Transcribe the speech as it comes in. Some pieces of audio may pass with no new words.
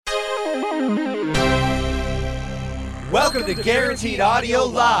Welcome to Guaranteed Audio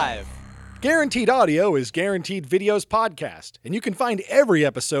Live. Guaranteed Audio is Guaranteed Video's podcast, and you can find every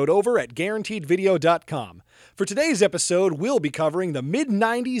episode over at guaranteedvideo.com. For today's episode, we'll be covering the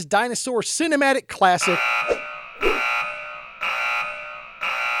mid-90s dinosaur cinematic classic...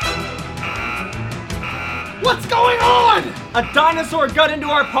 What's going on? A dinosaur got into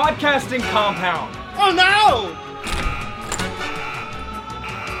our podcasting compound. Oh no!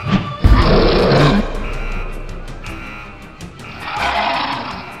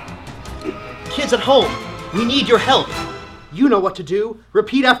 Kids at home, we need your help. You know what to do.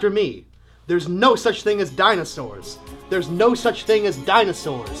 Repeat after me. There's no such thing as dinosaurs. There's no such thing as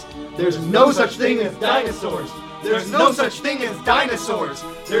dinosaurs. There's no such thing as dinosaurs. There's no such thing as dinosaurs.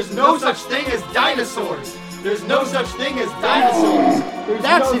 There's no such thing as dinosaurs. There's no such thing as dinosaurs.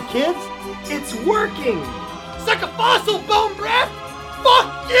 That's it, kids. It's working. Suck a fossil, bone breath.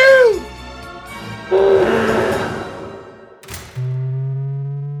 Fuck you!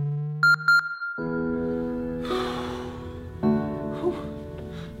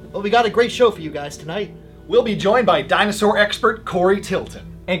 Well, we got a great show for you guys tonight. We'll be joined by dinosaur expert Corey Tilton.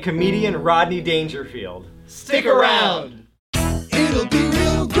 And comedian Rodney Dangerfield. Stick around. It'll be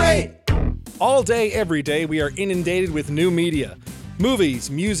real great. All day, every day, we are inundated with new media. Movies,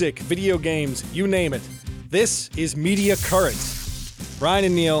 music, video games, you name it. This is Media Current. Ryan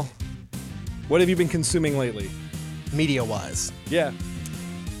and Neil, what have you been consuming lately? Media-wise. Yeah.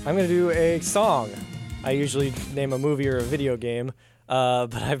 I'm going to do a song. I usually name a movie or a video game,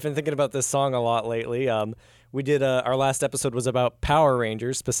 but I've been thinking about this song a lot lately. We did our last episode was about Power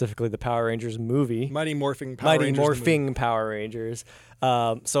Rangers, specifically the Power Rangers movie. Mighty Morphing Power Rangers. Power Rangers.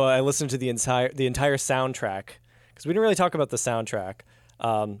 So I listened to the entire soundtrack because we didn't really talk about the soundtrack.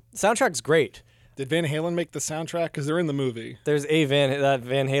 Soundtrack's great. Did Van Halen make the soundtrack? Because they're in the movie. There's that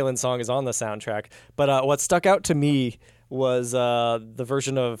Van Halen song is on the soundtrack. But what stuck out to me was the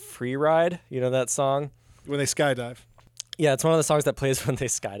version of Free Ride. You know that song? When they skydive. Yeah, it's one of the songs that plays when they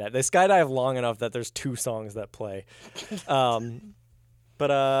skydive. They skydive long enough that there's two songs that play.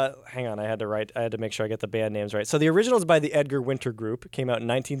 But hang on, I had to make sure I get the band names right. So the original is by the Edgar Winter Group. It came out in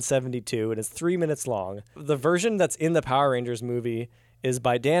 1972 and it's 3 minutes long. The version that's in the Power Rangers movie is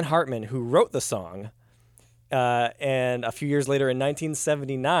by Dan Hartman, who wrote the song. And a few years later, in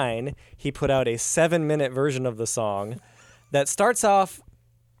 1979, he put out a 7-minute version of the song that starts off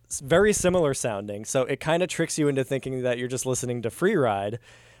very similar sounding. So it kind of tricks you into thinking that you're just listening to Free Ride.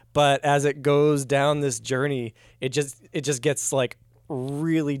 But as it goes down this journey, it just gets like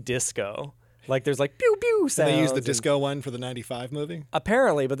really disco. Like there's like pew pew sounds. And they use the disco one for the 95 movie?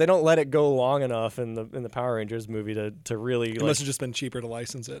 Apparently, but they don't let it go long enough in the Power Rangers movie to really It must have just been cheaper to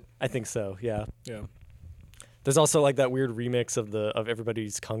license it. I think so, yeah. Yeah. There's also like that weird remix of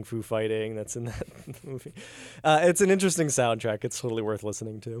everybody's kung fu fighting that's in that movie. It's an interesting soundtrack. It's totally worth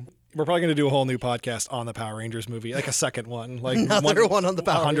listening to. We're probably going to do a whole new podcast on the Power Rangers movie, like a second one. Like Another one on the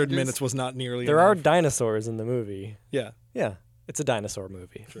Power 100 Rangers. minutes was not nearly There enough. are dinosaurs in the movie. Yeah. Yeah, it's a dinosaur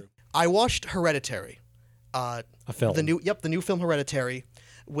movie. True. I watched Hereditary. A film. The new film Hereditary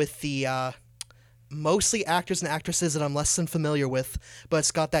with the mostly actors and actresses that I'm less than familiar with, but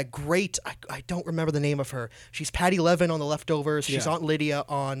it's got that great, I don't remember the name of her. She's Patty Levin on The Leftovers. She's Yeah. Aunt Lydia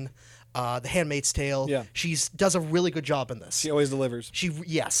on The Handmaid's Tale. Yeah. She does a really good job in this. She always delivers. She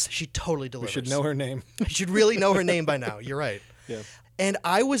totally We delivers. should know her name. You should really know her name by now. You're right. Yeah. And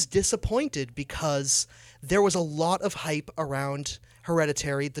I was disappointed because there was a lot of hype around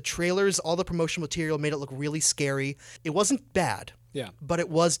Hereditary. The trailers, all the promotional material made it look really scary. It wasn't bad, Yeah. but it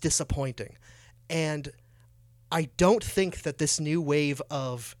was disappointing. And I don't think that this new wave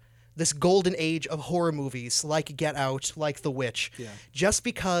of this golden age of horror movies like Get Out, like The Witch, just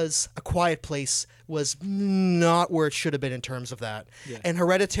because A Quiet Place was not where it should have been in terms of that. Yeah. And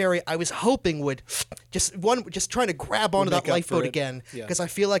Hereditary, I was hoping would just trying to grab onto make that up lifeboat for it. again, Yeah. because I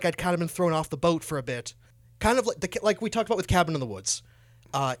feel like I'd kind of been thrown off the boat for a bit. Kind of like we talked about with Cabin in the Woods.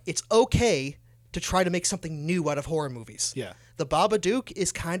 It's okay to try to make something new out of horror movies. Yeah. The Babadook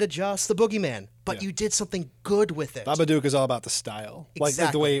is kind of just the boogeyman, but Yeah. you did something good with it. Babadook is all about the style. Like the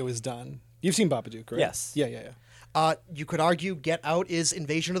Exactly. way it was done. You've seen Babadook, right? Yes. Yeah. You could argue Get Out is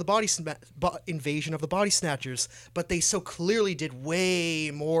Invasion of the Body Snatchers, but they so clearly did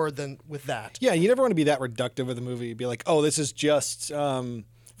way more than with that. Yeah, you never want to be that reductive with a movie. Be like, oh, this is just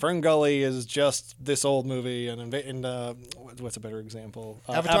Ferngully is just this old movie, and what's a better example?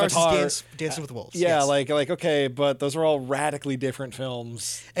 Avatar is Dancing with Wolves. Yeah, yes. like okay, but those are all radically different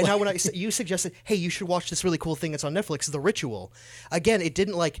films. And now when you suggested, hey, you should watch this really cool thing that's on Netflix, The Ritual. Again, it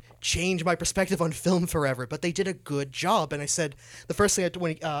didn't like change my perspective on film forever, but they did a good job. And I said, the first thing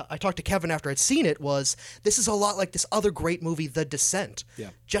when I talked to Kevin after I'd seen it was, this is a lot like this other great movie, The Descent. Yeah.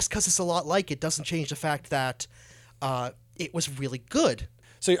 Just because it's a lot like it doesn't change the fact that it was really good.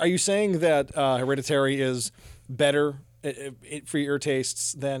 So are you saying that Hereditary is better for your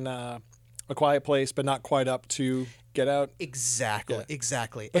tastes than A Quiet Place, but not quite up to Get Out? Exactly, Yeah.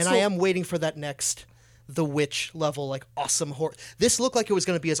 exactly. But And still- I am waiting for that next The Witch level, like awesome horror. This looked like it was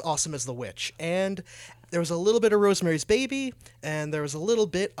going to be as awesome as The Witch. And there was a little bit of Rosemary's Baby, and there was a little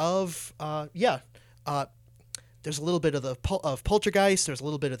bit of, there's a little bit of Poltergeist. There's a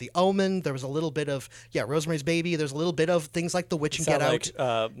little bit of The Omen. There was a little bit of Rosemary's Baby. There's a little bit of things like The Witch and Get Sound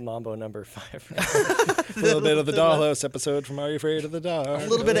Out. like Mambo number 5. A little bit of the Dollhouse episode from Are You Afraid of the Dark? A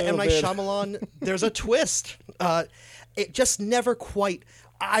little bit of M. Night Shyamalan. There's a twist. It just never quite.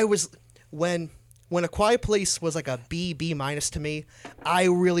 When A Quiet Place was like a B minus to me, I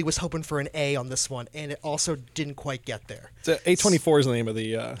really was hoping for an A on this one, and it also didn't quite get there. So A24 is the name of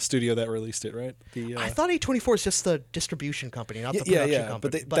the studio that released it, right? I thought A24 is just the distribution company, not the production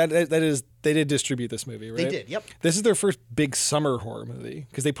company. But they did distribute this movie, right? They did, yep. This is their first big summer horror movie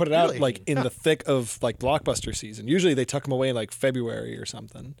because they put it out Really? like in the thick of like blockbuster season. Usually they tuck them away in like February or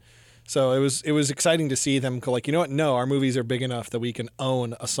something. So it was exciting to see them go like, you know what? No, our movies are big enough that we can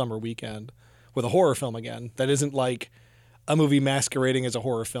own a summer weekend with a horror film again. That isn't like a movie masquerading as a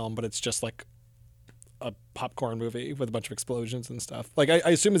horror film, but it's just like a popcorn movie with a bunch of explosions and stuff. Like I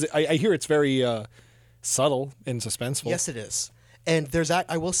assume I hear it's very subtle and suspenseful. Yes, it is. And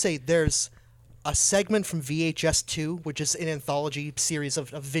I will say there's a segment from VHS 2, which is an anthology series of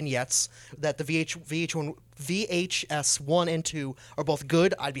vignettes that the VHS 1 and 2 are both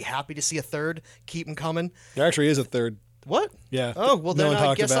good. I'd be happy to see a third. Keep them coming. There actually is a third. What? Yeah. Oh, well, No then one I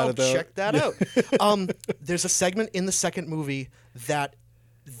talked guess about I'll it, though. check that out. There's a segment in the second movie that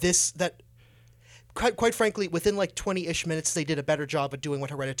quite frankly, within like 20-ish minutes, they did a better job of doing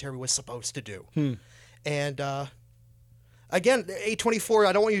what Hereditary was supposed to do. And again, A24,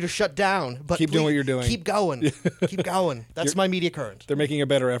 I don't want you to shut down, but Keep doing what you're doing. Keep going. Keep going. That's my media current. They're making a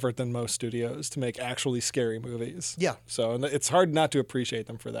better effort than most studios to make actually scary movies. Yeah. So and it's hard not to appreciate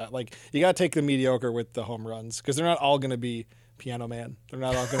them for that. Like you got to take the mediocre with the home runs because they're not all going to be Piano Man. They're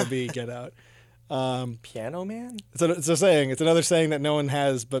not all going to be Get Out. Piano Man? It's a saying. It's another saying that no one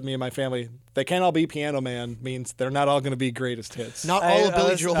has but me and my family. They can't all be Piano Man means they're not all going to be greatest hits. Not all of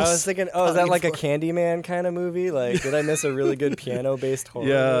Billy Joel's. I was thinking, is that Paid like a for. Candyman kind of movie? Like, did I miss a really good piano-based horror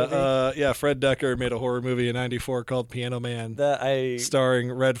movie? Yeah. Fred Decker made a horror movie in '94 called Piano Man,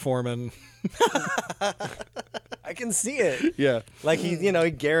 starring Red Foreman. I can see it. Yeah. Like he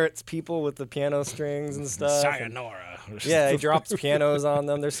garrots people with the piano strings and stuff. Sayonara. Yeah, he drops pianos on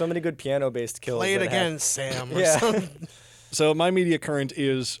them. There's so many good piano-based kills. Play it that again, have- Sam. Or Yeah. something. So my media current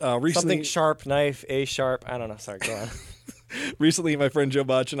is recently. Something sharp, knife, A sharp. I don't know. Sorry, go on. Recently, my friend Joe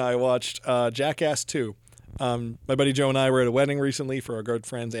Botch and I watched Jackass 2. My buddy Joe and I were at a wedding recently for our good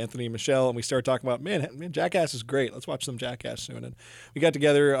friends Anthony and Michelle, and we started talking about, man, Jackass is great. Let's watch some Jackass soon. And we got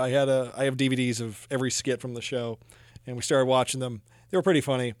together. I have DVDs of every skit from the show, and we started watching them. They were pretty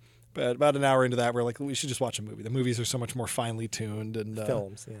funny. But about an hour into that, we're like, we should just watch a movie. The movies are so much more finely tuned and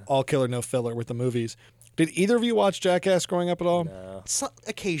Films, yeah. all killer, no filler with the movies. Did either of you watch Jackass growing up at all?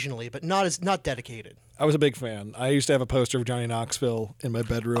 Occasionally, but not dedicated. I was a big fan. I used to have a poster of Johnny Knoxville in my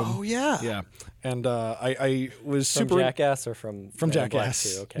bedroom. Oh yeah. Yeah, and I was From super Jackass or from Men in Black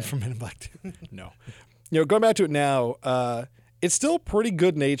Jackass. 2? Okay. From Men in Black 2. No. Going back to it now, it's still pretty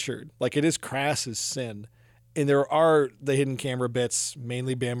good natured. Like it is crass as sin. And there are the hidden camera bits,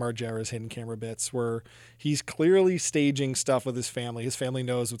 mainly Bam Margera's hidden camera bits, where he's clearly staging stuff with his family. His family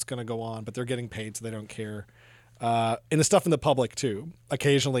knows what's going to go on, but they're getting paid, so they don't care. And the stuff in the public, too.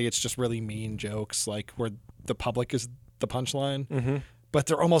 Occasionally, it's just really mean jokes, like where the public is the punchline. Mm-hmm. But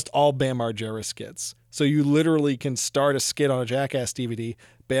they're almost all Bam Margera skits. So you literally can start a skit on a Jackass DVD.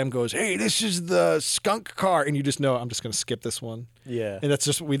 Bam goes, hey, this is the skunk car. And you just know, I'm just going to skip this one. Yeah. And that's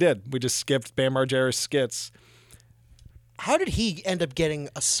just what we did. We just skipped Bam Margera's skits. How did he end up getting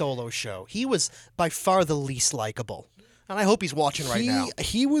a solo show? He was by far the least likable. And I hope he's watching right now.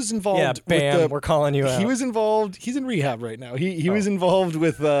 He was involved Yeah, Bam, with we're calling you out. He was involved. He's in rehab right now. He was involved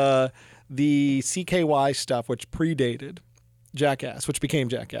with the CKY stuff, which predated Jackass, which became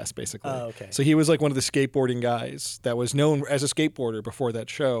Jackass, basically. Oh, okay. So he was like one of the skateboarding guys that was known as a skateboarder before that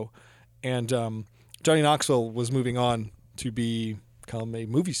show. And Johnny Knoxville was moving on to be become a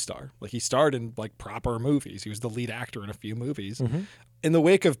movie star. Like he starred in like proper movies. He was the lead actor in a few movies. In the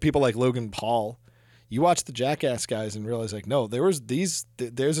wake of people like Logan Paul, you watch the Jackass guys and realize like, no, there's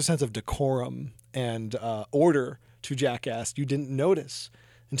a sense of decorum and order to Jackass you didn't notice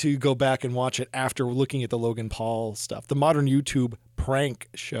until you go back and watch it after looking at the Logan Paul stuff. The modern YouTube prank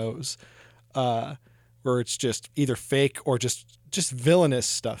shows where it's just either fake or just villainous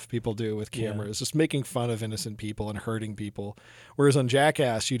stuff people do with cameras, just making fun of innocent people and hurting people. Whereas on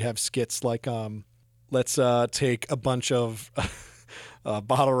Jackass, you'd have skits like, let's take a bunch of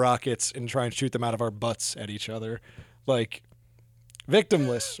bottle rockets and try and shoot them out of our butts at each other. Like,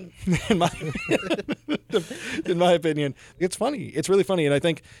 victimless, in my opinion. It's funny. It's really funny. And I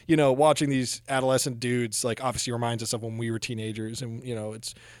think, watching these adolescent dudes, like, obviously reminds us of when we were teenagers. And,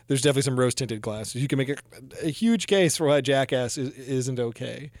 there's definitely some rose-tinted glasses. You can make a huge case for why Jackass isn't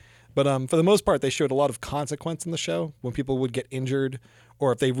okay. But for the most part, they showed a lot of consequence in the show when people would get injured,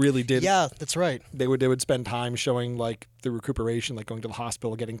 or if they really did. Yeah, that's right. They would spend time showing, like, the recuperation, like going to the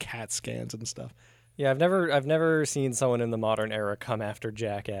hospital, getting CAT scans and stuff. Yeah, I've never seen someone in the modern era come after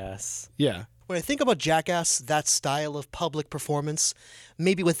Jackass. Yeah. When I think about Jackass, that style of public performance,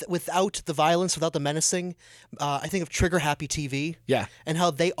 maybe without the violence, without the menacing, I think of Trigger Happy TV. Yeah. And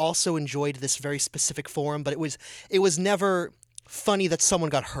how they also enjoyed this very specific form, but it was never funny that someone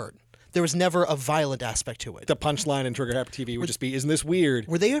got hurt. There was never a violent aspect to it. The punchline in Trigger Happy TV would just be, isn't this weird?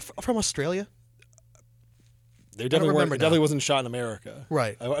 Were they from Australia? They definitely weren't. It definitely wasn't shot in America,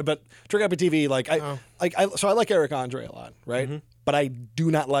 right? But Trigger Happy TV, so I like Eric Andre a lot, right? Mm-hmm. But I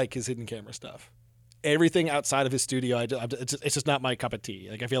do not like his hidden camera stuff. Everything outside of his studio, it's just not my cup of tea.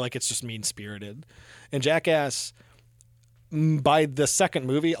 Like I feel like it's just mean spirited. And Jackass, by the second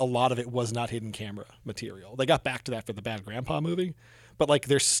movie, a lot of it was not hidden camera material. They got back to that for the Bad Grandpa movie, but like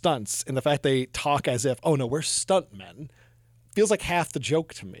their stunts and the fact they talk as if, oh no, we're stuntmen, feels like half the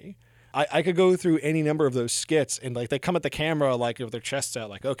joke to me. I could go through any number of those skits and like they come at the camera like with their chests out,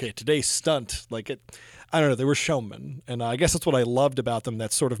 like, okay, today's stunt. Like I don't know, they were showmen. And I guess that's what I loved about them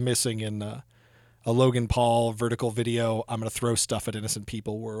that's sort of missing in a Logan Paul vertical video, I'm going to throw stuff at innocent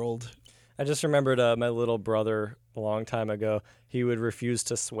people world. I just remembered my little brother a long time ago, he would refuse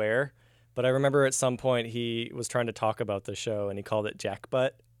to swear. But I remember at some point he was trying to talk about the show and he called it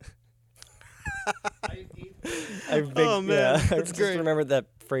Jackbutt. Oh man, I that's just great. remembered that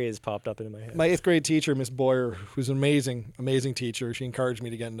phrase popped up into my head. My 8th grade teacher, Miss Boyer, who's an amazing teacher, she encouraged me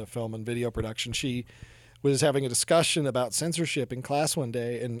to get into film and video production. She was having a discussion about censorship in class one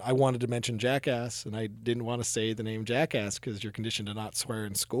day, and I wanted to mention Jackass, and I didn't want to say the name Jackass because you're conditioned to not swear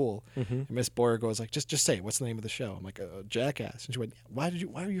in school. Mm-hmm. And Miss Boyer goes like, just say, what's the name of the show? I'm like, Jackass. And she went, why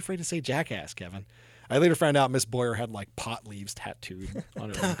are you afraid to say Jackass, Kevin? I later found out Miss Boyer had like pot leaves tattooed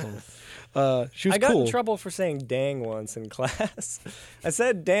on her ankle. She was I got cool. in trouble for saying dang once in class. I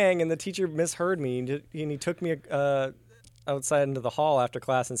said dang, and the teacher misheard me, and he took me outside into the hall after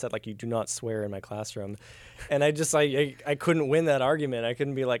class and said, like, you do not swear in my classroom. And I couldn't win that argument. I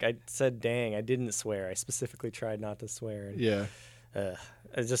couldn't be like, I said dang, I didn't swear. I specifically tried not to swear. And, yeah.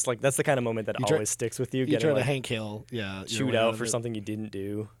 It's just like, that's the kind of moment that always sticks with you. You try to like, Hank Hill. Yeah. Shoot out for something you didn't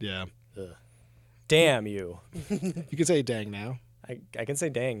do. Yeah. Ugh. Damn you. You can say dang now. I can say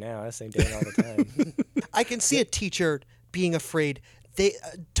dang now. I say dang all the time. I can see a teacher being afraid. They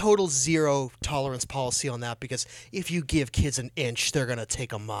total zero tolerance policy on that, because if you give kids an inch, they're gonna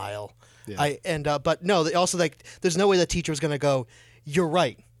take a mile. Yeah. But no, they also, like, there's no way that teacher is gonna go, you're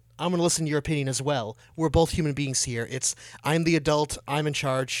right, I'm gonna listen to your opinion as well. We're both human beings here. I'm the adult, I'm in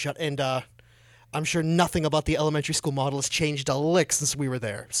charge, and I'm sure nothing about the elementary school model has changed a lick since we were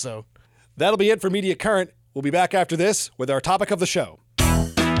there. So that'll be it for Media Current. We'll be back after this with our topic of the show.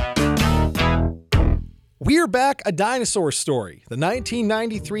 We're Back, A Dinosaur Story, the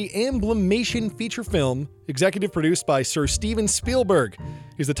 1993 Emblemation feature film, executive produced by Sir Steven Spielberg,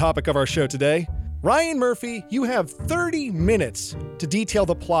 is the topic of our show today. Ryan Murphy, you have 30 minutes to detail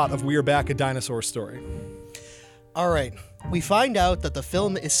the plot of We're Back, A Dinosaur Story. All right. We find out that the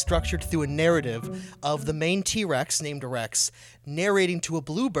film is structured through a narrative of the main T-Rex, named Rex, narrating to a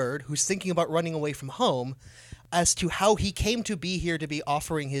bluebird who's thinking about running away from home as to how he came to be here to be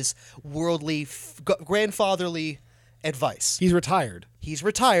offering his worldly, grandfatherly advice. He's retired. He's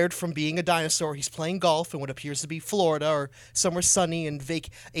retired from being a dinosaur. He's playing golf in what appears to be Florida or somewhere sunny and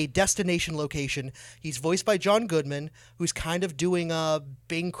a destination location. He's voiced by John Goodman, who's kind of doing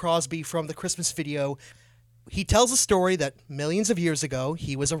Bing Crosby from the Christmas video. He tells a story that millions of years ago,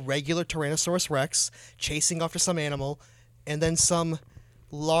 he was a regular Tyrannosaurus Rex chasing after some animal, and then some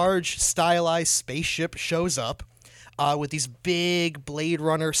large stylized spaceship shows up with these big Blade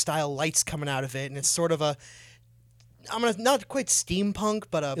Runner style lights coming out of it, and it's sort of not quite steampunk,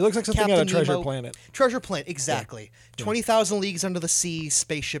 but It looks like something Captain out of Treasure Nemo- Planet. Treasure Planet, exactly. 20,000 Leagues Under the Sea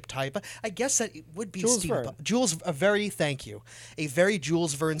spaceship type. I guess that it would be Jules steampunk. Verne. Jules, thank you. A very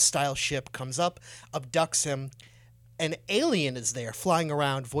Jules Verne style ship comes up, abducts him. An alien is there flying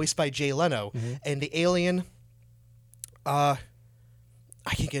around, voiced by Jay Leno, and the alien,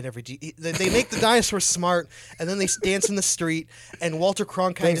 I can get every. They make the dinosaurs smart, and then they dance in the street. And Walter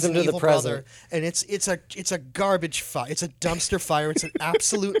Cronkite Brings is them an to the evil brother, present. and it's a garbage fire. It's a dumpster fire. It's an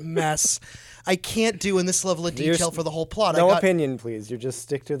absolute mess. I can't do in this level of You're detail for the whole plot. No I got, opinion, please. You just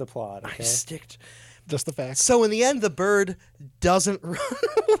stick to the plot. I Okay? sticked. Just the facts. So in the end, the bird doesn't run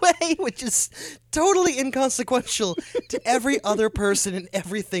away, which is totally inconsequential to every other person and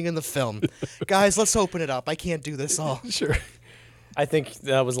everything in the film. Guys, let's open it up. I can't do this all. Sure. I think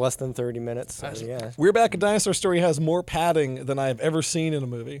that was less than 30 minutes. So yeah. We're Back, a Dinosaur Story has more padding than I have ever seen in a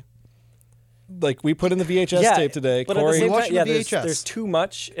movie. Like, we put in the VHS tape today. But at the Corey, same watching time, the yeah, VHS. there's too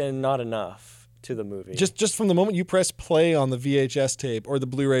much and not enough to the movie. just from the moment you press play on the VHS tape or the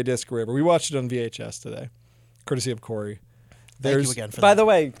Blu-ray disc or whatever, we watched it on VHS today, courtesy of Corey. Thank you again for By that. the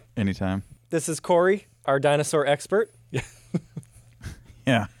way, Anytime. this is Corey, our dinosaur expert.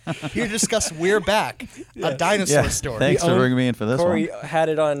 Yeah. Here to discuss We're Back, a dinosaur story. Thanks for bringing me in for this Corey one. had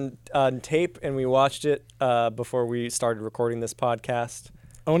it on tape, and we watched it before we started recording this podcast.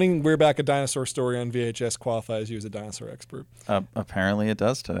 Owning We're Back, a Dinosaur Story on VHS qualifies you as a dinosaur expert. Apparently it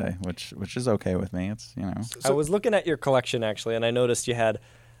does today, which is okay with me. It's, I was looking at your collection, actually, and I noticed you had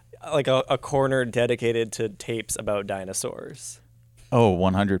like a corner dedicated to tapes about dinosaurs. Oh,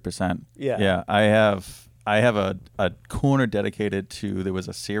 100%. Yeah. Yeah, I have a corner dedicated to, there was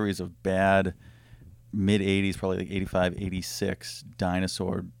a series of bad mid-'80s, probably like 85, 86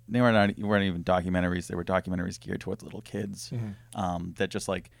 dinosaur. They weren't even documentaries. They were documentaries geared towards little kids that just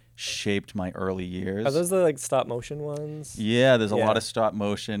like shaped my early years. Are those the like stop motion ones? Yeah, there's a Yeah. lot of stop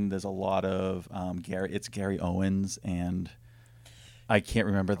motion. There's a lot of Gary Owens, and I can't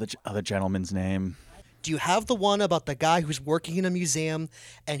remember the other gentleman's name. Do you have the one about the guy who's working in a museum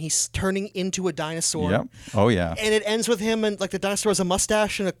and he's turning into a dinosaur? Yep. Oh yeah. And it ends with him and like the dinosaur has a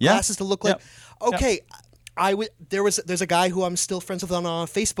mustache and Yeah. glasses to look like. Yep. Okay, there's a guy who I'm still friends with on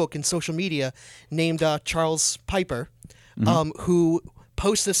Facebook and social media named Charles Piper, who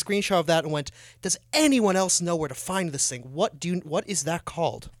posted a screenshot of that and went, "Does anyone else know where to find this thing? What is that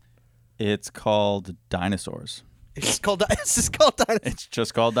called?" It's called Dinosaurs. It's just called Dinosaur. It's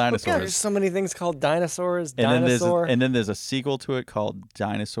just called There's Dinosaurs. so many things called dinosaurs. And Dinosaur. then there's a sequel to it called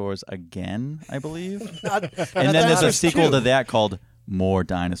Dinosaurs Again, I believe. Not And then there's a Dinosaurs sequel 2. to that called More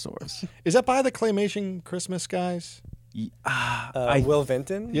Dinosaurs. Is that by the Claymation Christmas guys? Will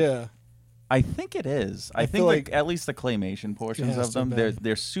Vinton. Yeah. I think it is. I feel think like like at least the claymation portions has of to them, be.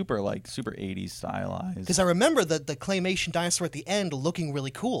 they're super 80s stylized. Because I remember the claymation dinosaur at the end looking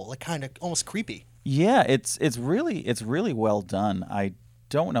really cool, like kind of almost creepy. Yeah, it's really well done. I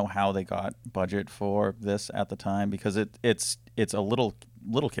don't know how they got budget for this at the time because it's a little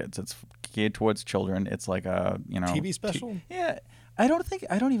kids. It's geared towards children. It's like a TV special? Yeah, I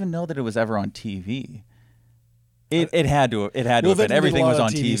don't even know that it was ever on TV. It had to have Will been. Vinton did a Everything lot was of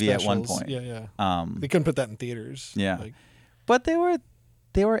on TV at one specials. point. Yeah. They couldn't put that in theaters. Yeah. Like, But they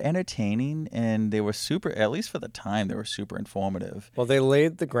were entertaining and they were super, at least for the time, they were super informative. Well, they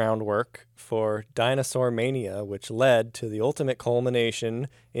laid the groundwork for Dinosaur Mania, which led to the ultimate culmination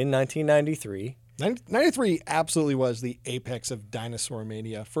in 1993. 93 absolutely was the apex of dinosaur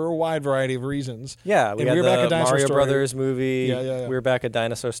mania for a wide variety of reasons. Yeah, we And had We're Back, a the Dinosaur Mario Story. Brothers movie. Yeah. We're Back, a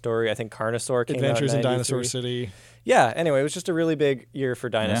Dinosaur Story. I think Carnosaur came Adventures out in Dinosaur 93. City. Yeah, anyway, it was just a really big year for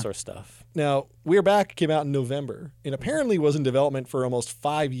dinosaur stuff. Now, We're Back came out in November and apparently was in development for almost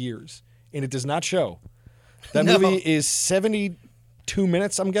 5 years, and it does not show. That No. movie is 72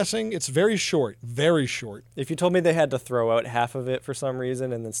 minutes, I'm guessing. It's very short, very short. If you told me they had to throw out half of it for some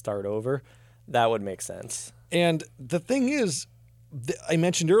reason and then start over, that would make sense. And the thing is, I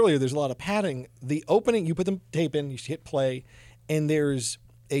mentioned earlier, there's a lot of padding. The opening, you put the tape in, you hit play, and there's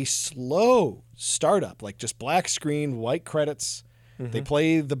a slow startup, like just black screen, white credits. They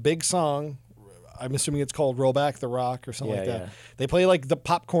play the big song. I'm assuming it's called "Roll Back the Rock" or something like that. Yeah. They play like the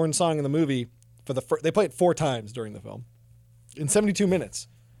popcorn song in the movie for they play it 4 times during the film. In 72 minutes,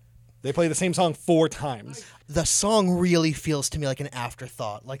 they play the same song 4 times. The song really feels to me like an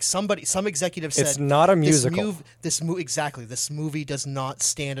afterthought. Like some executive said, It's not a musical. This movie does not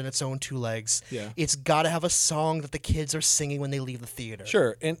stand on its own 2 legs. Yeah. It's got to have a song that the kids are singing when they leave the theater.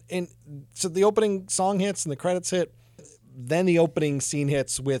 Sure, and so the opening song hits and the credits hit. Then the opening scene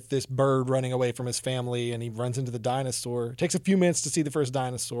hits with this bird running away from his family, and he runs into the dinosaur. It takes a few minutes to see the first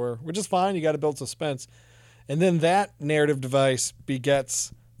dinosaur, which is fine. You got to build suspense. And then that narrative device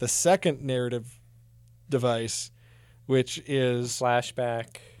begets the second narrative device, which is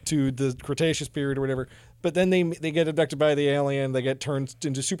Flashback. to the Cretaceous period or whatever. But then they get abducted by the alien. They get turned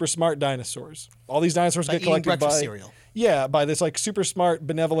into super smart dinosaurs. All these dinosaurs Like get eating collected breakfast by cereal. Yeah, by this like super smart,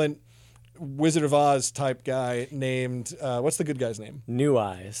 benevolent Wizard of Oz type guy named what's the good guy's name? New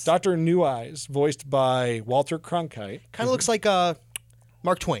Eyes. Dr. New Eyes, voiced by Walter Cronkite. Kind of looks like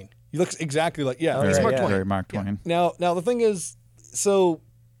Mark Twain. He looks exactly like yeah. He's right, Mark yeah. Twain. Very Mark Twain. Now the thing is, so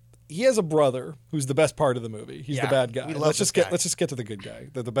he has a brother who's the best part of the movie. He's the Yeah, bad guy. we love this guy. Let's just get to the good guy,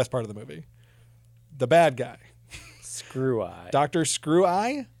 the best part of the movie. The bad guy, Screw Eye. Dr. Screw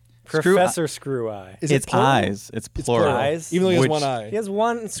Eye. Professor Screw Eye. Is It's it plural? eyes. It's plural. Eyes? Even though he has Which- one eye. He has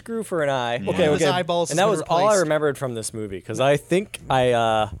one screw for an eye. Okay, His okay. eyeballs And has that been was all I replaced. remembered from this movie because I think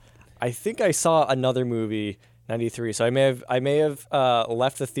I saw another movie '93. So I may have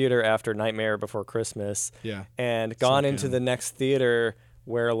left the theater after Nightmare Before Christmas. Yeah. And gone into the next theater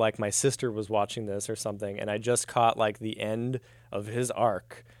where like my sister was watching this or something, and I just caught like the end of his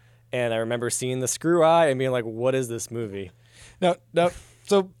arc, and I remember seeing the Screw Eye and being like, "What is this movie?" Now,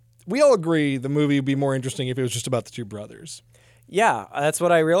 so we all agree the movie would be more interesting if it was just about the two brothers. Yeah, that's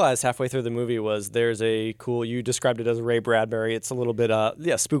what I realized halfway through the movie was there's a cool, you described it as Ray Bradbury. It's a little bit,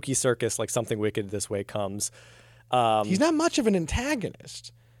 spooky circus, like Something Wicked This Way Comes. He's not much of an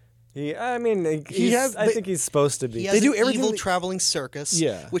antagonist. I think he's supposed to be. He has do an everything evil that- traveling circus.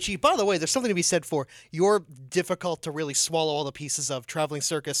 Yeah. Which he, by the way, there's something to be said for. You're difficult to really swallow all the pieces of traveling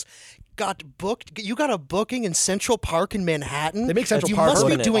circus. Got booked. You got a booking in Central Park in Manhattan. They make Central you Park must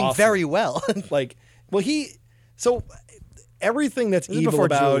be look doing awesome. very well. Like, well, so everything that's This is evil before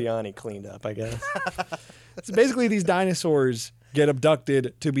about Giuliani cleaned up, I guess. so basically these dinosaurs get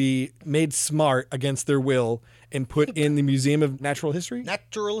abducted to be made smart against their will and put in the Museum of Natural History.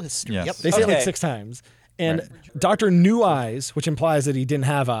 Natural history. Yes. Yep. They say it like Okay. 6 times. And Dr. New Eyes, which implies that he didn't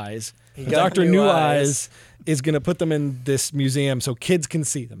have eyes, got Dr. new New eyes. Eyes is going to put them in this museum so kids can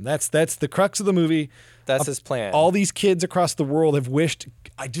see them. That's the crux of the movie. That's his plan. All these kids across the world have wished,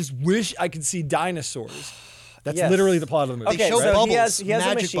 I just wish I could see dinosaurs. That's Yes. literally the plot of the movie. They Okay, show so bubbles, he has a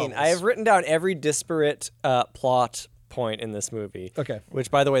magic machine. bubbles. I have written down every disparate plot point in this movie. Okay.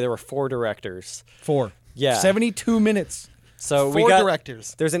 Which, by the way, there were 4 directors. 4. Yeah. 72 minutes. So we 4 got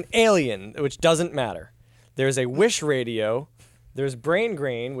directors. There's an alien, which doesn't matter. There's a wish radio. There's brain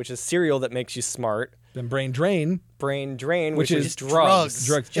grain, which is cereal that makes you smart. Then Brain Drain. Brain drain, Which which is is drugs.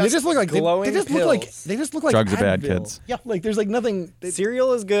 Drugs. And they just look like glowing they just look like pills. they just look like Drugs are bad, Advil. kids. Yeah. Like there's like nothing.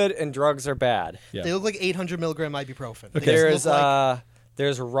 Cereal is good and drugs are bad. Yeah. They look like 800 milligram ibuprofen. They just There's look like,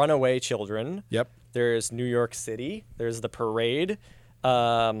 there's runaway children. Yep. There's New York City. There's the parade.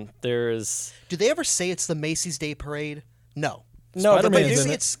 There's do they ever say it's the Macy's Day Parade? No. no, but Spider-Man's they do. in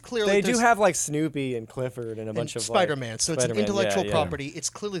it. It's clearly They do there's- have like Snoopy and Clifford and a bunch of Spider-Man. So it's an Spider-Man, intellectual yeah, yeah. property. It's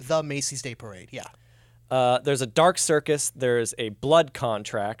clearly the Macy's Day Parade. Yeah. There's a dark circus. There's a blood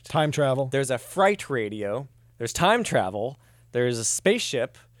contract. Time travel. There's a fright radio. There's time travel. There's a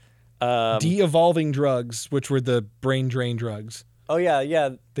spaceship. De-evolving drugs, which were the brain drain drugs. Oh yeah. They yeah.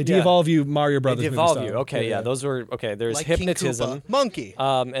 de-evolve you Mario They Brothers movie de-evolve style. you. Okay, yeah. Those were okay. There's Like King hypnotism. Koopa. Monkey.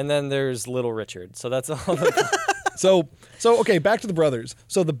 And then there's Little Richard. So that's all. So okay, back to the brothers.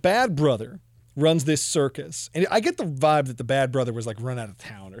 So the bad brother runs this circus, and I get the vibe that the bad brother was like run out of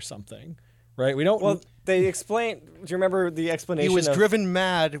town or something, right? We don't. Well, they explain. Do you remember the He explanation? was of, driven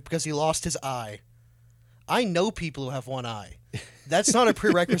mad because he lost his eye. I know people who have one eye. That's not a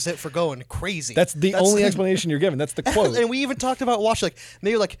prerequisite for going crazy. that's the only explanation you're given. That's the quote. And we even talked about watching, like,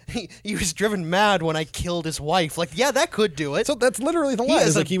 maybe like he was driven mad when I killed his wife. Like, yeah, that could do it. So that's literally the He line. has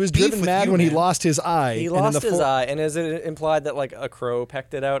Is a like he was beef driven with mad you, when he man. lost his eye. He and then lost the his fo- eye, and is it implied that like a crow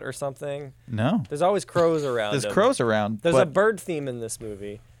pecked it out or something? No. There's always crows around. There's him. crows around. There's but a bird theme in this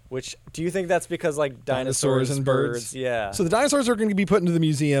movie. Which do you think that's because like dinosaurs and birds. Yeah. So the dinosaurs are going to be put into the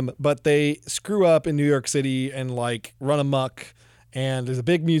museum, but they screw up in New York City and like run amok. And there's a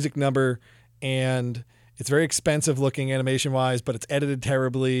big music number, and it's very expensive looking animation wise, but it's edited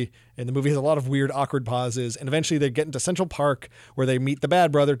terribly. And the movie has a lot of weird, awkward pauses. And eventually they get into Central Park where they meet the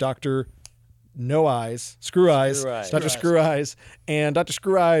bad brother, Dr. No Eyes, Screw Eyes, Screw Eyes. Dr. Screw Eyes. And Dr.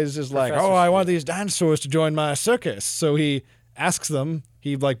 Screw Eyes is like, Professor oh, I want these dinosaurs to join my circus. So he asks them,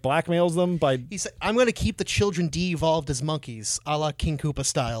 he like blackmails them by He said, I'm going to keep the children de-evolved as monkeys, a la King Koopa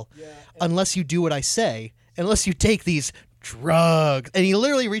style, unless you do what I say, unless you take these drugs. And he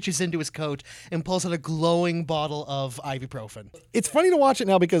literally reaches into his coat and pulls out a glowing bottle of ibuprofen. It's funny to watch it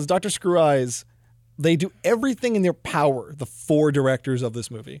now because Dr. Screw Eyes, they do everything in their power, the 4 directors of this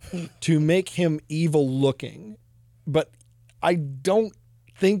movie, to make him evil looking. But I don't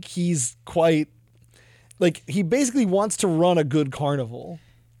think he's quite. Like, he basically wants to run a good carnival.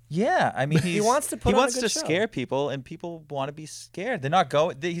 Yeah, I mean, wants to put on a good show. scare people, and people want to be scared. They're not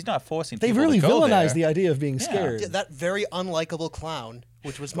going. He's not forcing. They people really to go villainized there. the idea of being scared. Yeah, that very unlikable clown,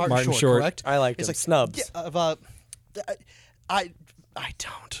 which was Martin, Martin Short, Short. correct? I liked It's him. Snubs. Yeah, I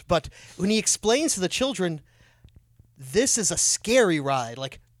don't. But when he explains to the children, this is a scary ride.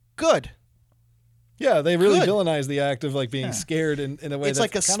 Like, good. Yeah, they really Good. villainized the act of like being scared in a way It's that's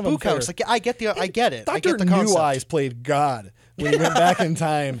like a kind of spook unfair. house. Like, I get it. I get Dr. the New concept. Eyes played God when he went back in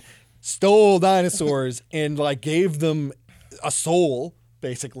time, stole dinosaurs, and like gave them a soul.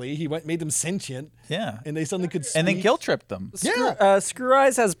 Basically, he made them sentient. Yeah, and they suddenly could. and then speak. guilt tripped them. Yeah, Screw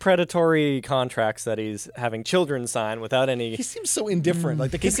Eyes has predatory contracts that he's having children sign without any. he seems so indifferent. Like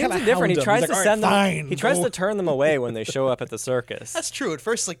the He kids seems kind of indifferent. He Him. tries He's to like, send "All them. right, fine, He tries go." to turn them away when they show up at the circus. That's true. At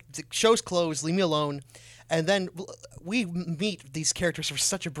first, like, the show's closed, leave me alone. And then we meet these characters for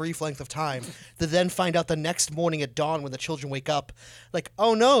such a brief length of time to then find out the next morning at dawn when the children wake up, like,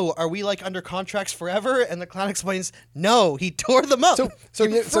 oh no, are we like under contracts forever? And the clown explains, no, he tore them up. So Give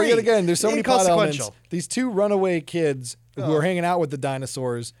them yet free. again, there's so many plot elements. Inconsequential. These two runaway kids who are hanging out with the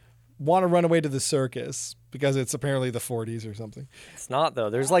dinosaurs want to run away to the circus because it's apparently the 40s or something. It's not though.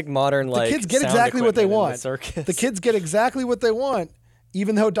 There's like modern The like. kids get sound exactly what they equipment in want. The circus. The kids get exactly what they want,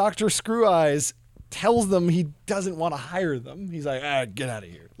 even though Dr. Screw Eyes tells them he doesn't want to hire them. He's like, get out of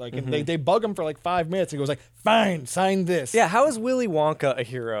here. Like, and they bug him for like 5 minutes. And he goes like, fine, sign this. Yeah, how is Willy Wonka a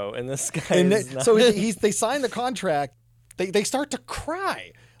hero and this guy? And is they, not? so they sign the contract. They start to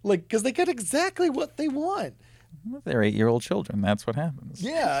cry, like, because they get exactly what they want. They're 8-year-old children. That's what happens.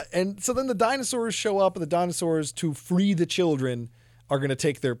 Yeah, and so then the dinosaurs show up, and the dinosaurs, to free the children, are going to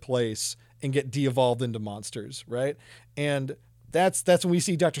take their place and get de-evolved into monsters, right? And that's when we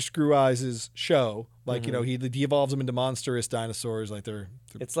see Dr. Screw Eyes' show. Like, you know, he de-evolves them into monstrous dinosaurs. Like, they're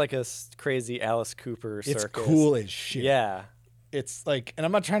It's like a crazy Alice Cooper circus. it's cool as shit. Yeah. It's like, and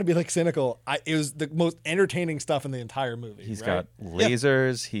I'm not trying to be like cynical. It was the most entertaining stuff in the entire movie. He's right? got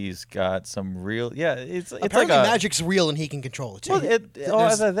lasers. He's got some real. Yeah, it's Apparently like a magic's real and he can control it too. Well,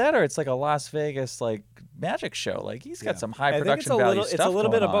 There's- either that or it's like a Las Vegas like magic show. Like he's got some high I think production it's a value little, stuff. it's a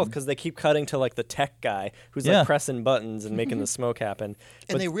little bit going of both on. because they keep cutting to like the tech guy who's Yeah. like pressing buttons and making the smoke happen.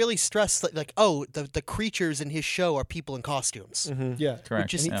 and they really stress that, like, oh, the creatures in his show are people in costumes, Yeah, Correct.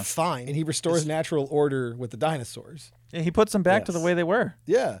 which is yeah. fine. and he restores natural order with the dinosaurs. Yeah, he puts them back to the Yes. way they were.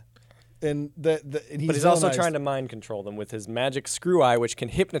 Yeah, and and But he's also trying to mind control them with his magic screw eye, which can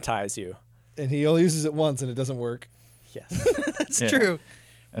hypnotize you. and he only uses it once, and it doesn't work. Yes. That's Yeah. true.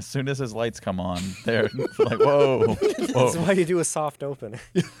 As soon as his lights come on, they're like, whoa, That's whoa. why you do a soft open.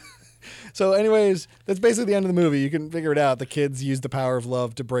 So, anyways, that's basically the end of the movie. You can figure it out. The kids use the power of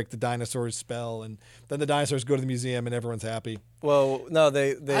love to break the dinosaurs' spell, and then the dinosaurs go to the museum, and everyone's happy. Well, no,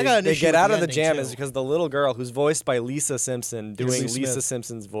 they I got an issue get with out the of the ending, jam too. is because the little girl, who's voiced by Lisa Simpson, doing Lisa Lisa Smith.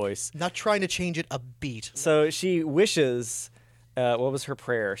 Simpson's voice. Not trying to change it a beat. So she wishes. What was her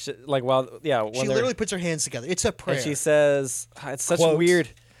prayer? When She they're- literally puts her hands together. It's a prayer. and she says, "It's such Quote. weird.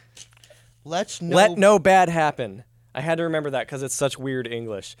 Let Let no bad happen." I had to remember that because it's such weird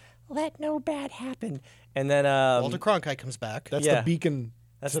English. Let no bad happen. And then Walter Cronkite comes back. That's Yeah. the beacon.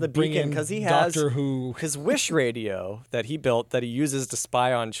 That's to the bring beacon in because he has Doctor Who. his wish radio that he built that he uses to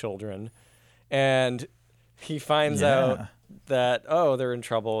spy on children, and he finds out that they're in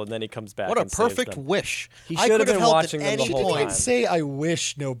trouble, and then he comes back. What a and saves perfect them. wish. He I should have could been helped watching at them the any whole point. time. Say, I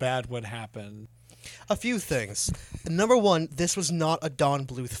wish no bad would happen. A few things. Number one, this was not a Don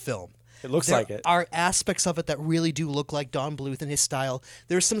Bluth film. It looks There like it. are aspects of it that really do look like Don Bluth and his style.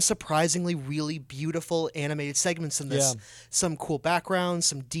 There's some surprisingly really beautiful animated segments in this. Yeah. Some cool backgrounds,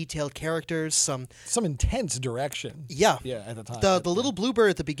 some detailed characters, some Some intense direction. yeah. At the time. The little bluebird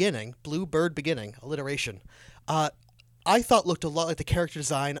at the beginning, bluebird beginning, alliteration. I thought looked a lot like the character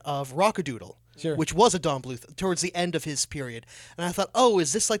design of Rockadoodle, Sure. which was a Don Bluth towards the end of his period. And I thought, oh,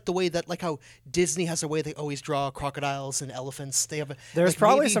 is this like the way that, like how Disney has a way they always draw crocodiles and elephants? They have a, There's like,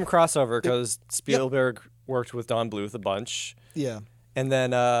 probably maybe- some crossover because Spielberg worked with Don Bluth a bunch, Yeah. and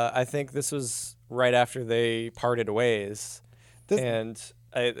then I think this was right after they parted ways, and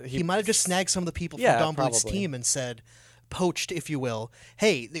He might have just snagged some of the people from Yeah, Don Bluth's probably. team and said, poached, if you will,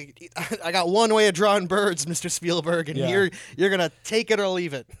 hey, I got one way of drawing birds, Mr. Spielberg, and Yeah. you're gonna take it or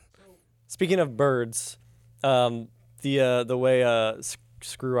leave it. Speaking of birds, the way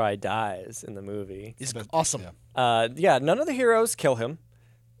Screw Eye dies in the movie. It's awesome. None of the heroes kill him.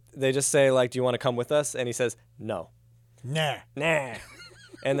 They just say like, "Do you want to come with us?" And he says, "No." Nah.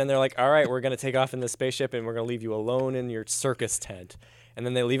 And then they're like, "All right, we're gonna take off in this spaceship, and we're gonna leave you alone in your circus tent." and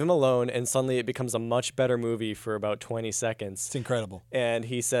then they leave him alone, and suddenly it becomes a much better movie for about 20 seconds. It's incredible. And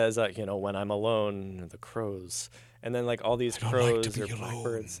he says, when I'm alone, the crows, and then like all these crows or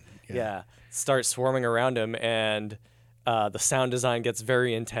blackbirds, start swarming around him, and the sound design gets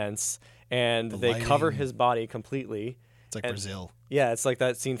very intense, and they cover his body completely. It's like Brazil. Yeah, it's like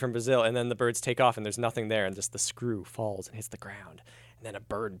that scene from Brazil, and then the birds take off, and there's nothing there, and just the screw falls and hits the ground, and then a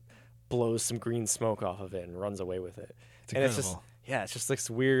bird blows some green smoke off of it and runs away with it. It's incredible. It's just like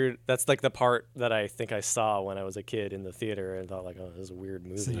weird. That's like the part that I think I saw when I was a kid in the theater and thought like, oh, this is a weird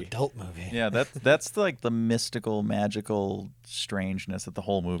movie. It's an adult movie. Yeah, that's like the mystical, magical strangeness that the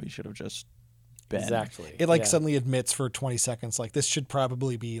whole movie should have just been. Exactly. It suddenly admits for 20 seconds like this should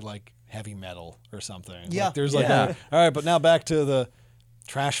probably be like heavy metal or something. Yeah. Like, there's like all right, but now back to the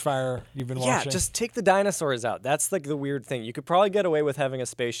trash fire you've been watching. Yeah, just take the dinosaurs out. That's like the weird thing. You could probably get away with having a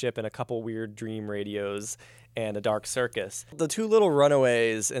spaceship and a couple weird dream radios and a dark circus. The two little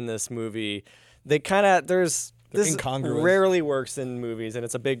runaways in this movie, they kind of this incongruous. Rarely works in movies, and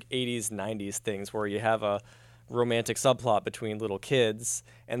it's a big 80s 90s things where you have a romantic subplot between little kids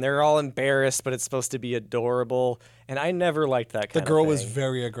and they're all embarrassed, but it's supposed to be adorable, and I never liked that kind of thing. The girl was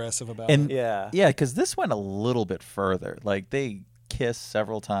very aggressive about And it. because this went a little bit further. Like they kiss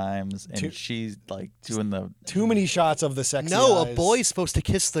several times, and she's like doing the too many shots of the sexy No, eyes. a boy's supposed to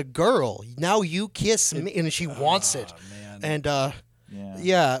kiss the girl. Now you kiss me, and she wants it. Man. And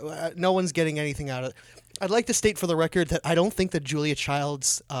no one's getting anything out of it. I'd like to state for the record that I don't think that Julia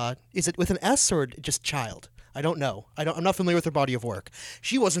Child's is it with an S or just Child? I don't know. I'm not familiar with her body of work.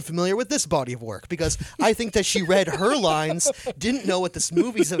 She wasn't familiar with this body of work because I think that she read her lines, didn't know what this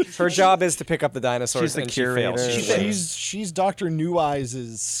movie's. Her job is to pick up the dinosaurs. She's the and curator. She fails. She's Dr. New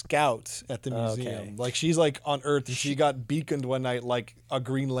Eyes' scout at the museum. Okay. Like she's like on Earth, and she got beaconed one night like a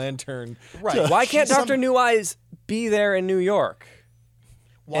Green Lantern. Right. Why can't Dr. New Eyes be there in New York?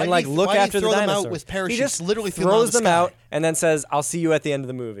 Why and like do you, look why do you after throw the them dinosaurs. out with parachutes? He just literally throws them out out and then says, "I'll see you at the end of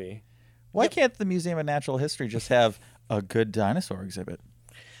the movie." Why can't the Museum of Natural History just have a good dinosaur exhibit?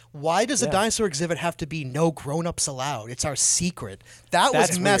 Why does a dinosaur exhibit have to be no grown-ups allowed? It's our secret. That was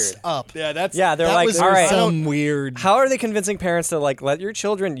That's messed weird. up. Yeah, that's Yeah, they're That like, was all right, some weird. how are they convincing parents to like let your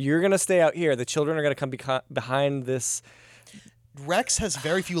children? You're gonna stay out here. The children are gonna come behind this. Rex has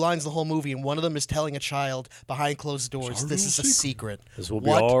very few lines in the whole movie, and one of them is telling a child behind closed doors, "This is a secret." This will be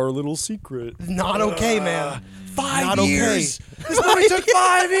What? our little secret. Not okay, man. 5 Not okay. years. This movie took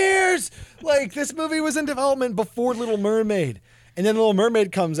 5 years. Like this movie was in development before Little Mermaid, and then Little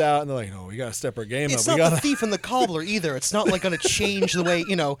Mermaid comes out, and they're like, "No, we gotta step our game It's up. not We the gotta." thief and the cobbler either. It's not like going to change the way,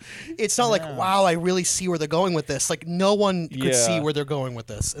 it's not like, wow, I really see where they're going with this. Like, no one could see where they're going with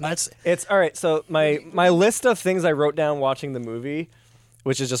this. And that's, It's all right. So my list of things I wrote down watching the movie,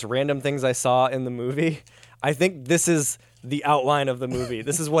 which is just random things I saw in the movie. I think this is the outline of the movie.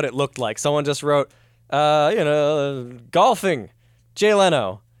 This is what it looked like. Someone just wrote, golfing, Jay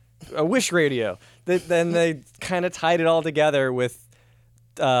Leno, a Wish radio. Then they kind of tied it all together with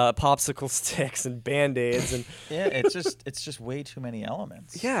popsicle sticks and Band-Aids and Yeah, it's just way too many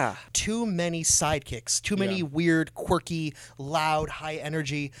elements. yeah. too many sidekicks, too many weird, quirky, loud, high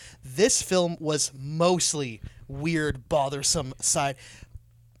energy. This film was mostly weird, bothersome side.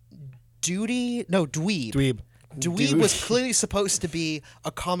 Dweeb. Dweeb was clearly supposed to be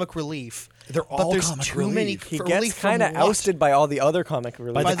a comic relief. They're but all there's comic too relief. many. He relief gets from kind of what? ousted by all the other comic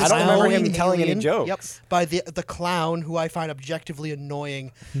relief. By I this don't remember him annoying telling any alien. jokes. Yep. By the clown, who I find objectively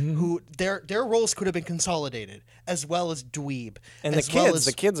annoying, who their roles could have been consolidated, as well as Dweeb. And as the well kids, as,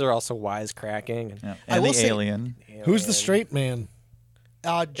 the kids are also wisecracking. And Yeah. I And will the say- alien. Who's the straight man?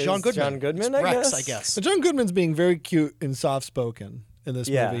 John Is Goodman. John Goodman, It's I Rex, guess? I guess. So John Goodman's being very cute and soft-spoken in this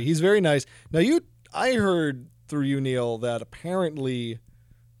Yeah. movie. He's very nice. Now, I heard through you, Neil, that apparently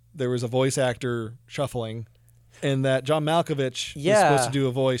there was a voice actor shuffling, and that John Malkovich was Yeah. supposed to do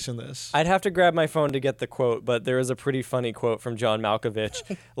a voice in this. I'd have to grab my phone to get the quote, but there is a pretty funny quote from John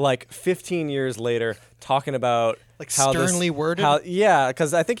Malkovich, like 15 years later, talking about Like how this- sternly worded? Yeah,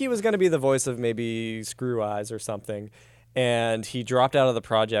 because I think he was going to be the voice of maybe Screw Eyes or something, and he dropped out of the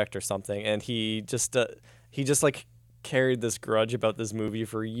project or something, and he just like carried this grudge about this movie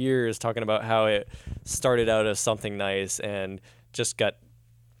for years, talking about how it started out as something nice and just got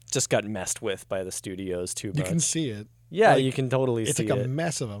messed with by the studios too much. You can see it. Yeah, like, you can totally It's see like a it.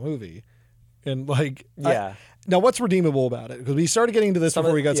 mess of a movie. And like, Yeah. now what's redeemable about it? Because we started getting into this Some before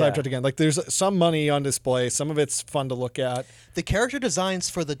of- we got yeah. sidetracked again. Like, there's some money on display. Some of it's fun to look at. The character designs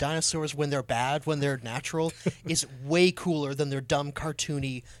for the dinosaurs when they're bad, when they're natural, is way cooler than their dumb,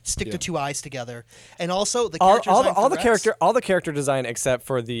 cartoony stick to two eyes together. And also the character design for Rex- all the character design except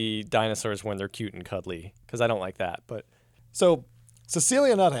for the dinosaurs when they're cute and cuddly, because I don't like that. But So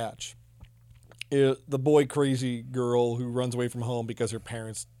Cecilia Nuthatch, the boy crazy girl who runs away from home because her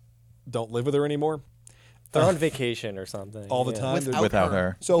parents don't live with her anymore. They're on vacation or something. All the time. Without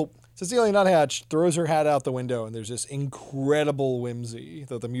her. So Cecilia Nuthatch throws her hat out the window, and there's this incredible whimsy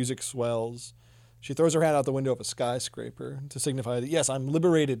that the music swells. She throws her hat out the window of a skyscraper to signify that, yes, I'm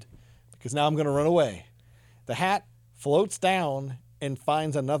liberated because now I'm going to run away. The hat floats down and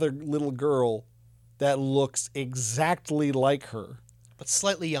finds another little girl that looks exactly like her. But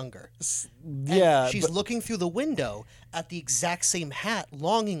slightly younger. Yeah. She's looking through the window at the exact same hat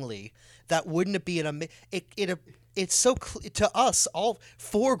longingly. That wouldn't it be it's so to us, all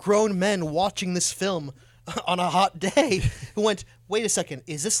 4 grown men watching this film on a hot day, who went, wait a second,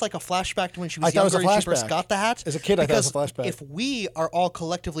 is this like a flashback to when she was I thought it younger was a and she first flashback. got the hat? As a kid, I thought it was a flashback. If we are all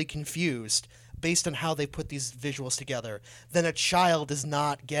collectively confused based on how they put these visuals together, then a child is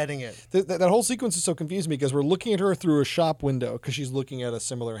not getting it. That whole sequence is so confusing because we're looking at her through a shop window because she's looking at a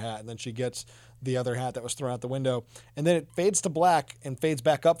similar hat, and then she gets the other hat that was thrown out the window, and then it fades to black and fades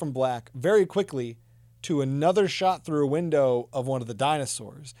back up from black very quickly to another shot through a window of one of the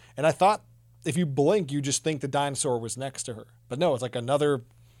dinosaurs. And I thought if you blink, you just think the dinosaur was next to her, but no, it's like another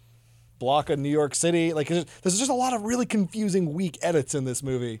block of New York City. Like there's just a lot of really confusing, weak edits in this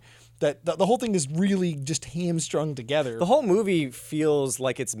movie. That the whole thing is really just hamstrung together. The whole movie feels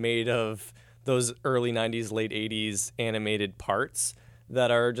like it's made of those early 90s, late 80s animated parts that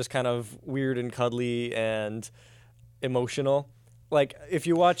are just kind of weird and cuddly and emotional. Like if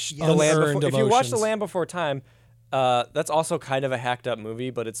you watch The Land Before Time, that's also kind of a hacked up movie,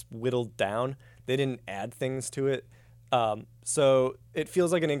 but it's whittled down. They didn't add things to it. So it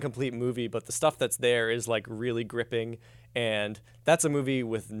feels like an incomplete movie, but the stuff that's there is like really gripping, and that's a movie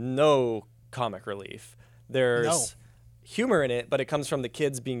with no comic relief. There's humor in it, but it comes from the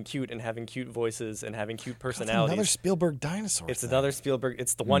kids being cute and having cute voices and having cute personalities. Another Spielberg dinosaur. It's another Spielberg.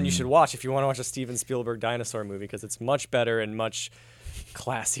 It's the one you should watch if you want to watch a Steven Spielberg dinosaur movie, because it's much better and much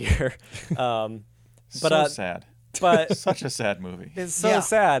classier. Sad. But Such a sad movie. it's so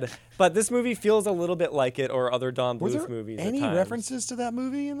sad. But this movie feels a little bit like it, or other Don Were Bluth there movies. at any times. references to that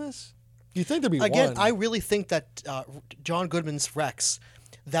movie in this? You think there'd be Again, one? I really think that John Goodman's Rex,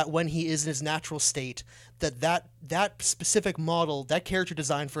 that when he is in his natural state, that specific model, that character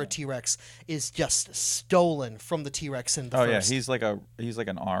design for a T-Rex is just stolen from the T-Rex in the first. He's like an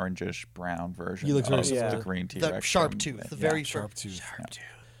orangish brown version. He looks very of similar. the green T-Rex. The sharp from- tooth, the yeah. very Sharp tooth.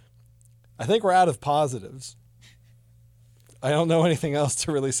 I think we're out of positives. I don't know anything else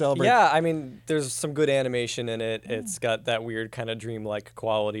to really celebrate. Yeah, I mean, there's some good animation in it. It's got that weird kind of dreamlike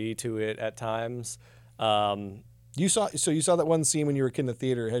quality to it at times. You saw that one scene when you were a kid in the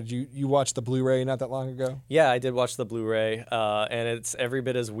theater. Had you watched the Blu-ray not that long ago? Yeah, I did watch the Blu-ray, and it's every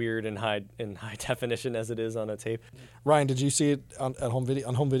bit as weird in high definition as it is on a tape. Ryan, did you see it on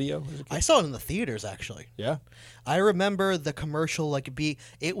home video? I saw it in the theaters, actually. Yeah. I remember the commercial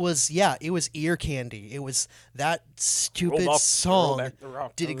it was ear candy. It was that stupid Roll song back the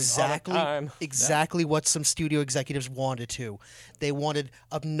rock, did it was on a time. exactly what some studio executives wanted to. They wanted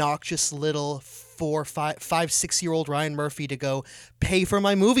obnoxious little 4, 5, 6-year-old Ryan Murphy to go pay for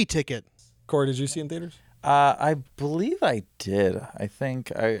my movie ticket. Corey, did you see it in theaters? I believe I did. I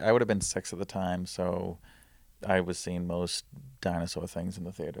think I would have been 6 at the time, so I was seeing most dinosaur things in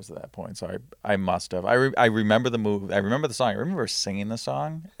the theaters at that point. So I must have. I remember the movie. I remember the song. I remember singing the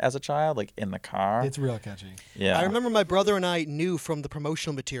song as a child, like in the car. It's real catchy. Yeah. I remember my brother and I knew from the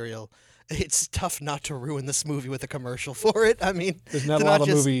promotional material. It's tough not to ruin this movie with a commercial for it. I mean, There's not a to lot of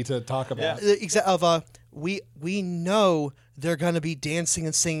just- movie to talk about. We know they're going to be dancing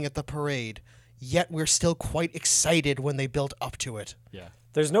and singing at the parade, yet we're still quite excited when they build up to it. Yeah.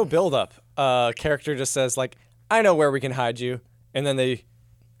 There's no build-up. Character just says, like, I know where we can hide you. And then they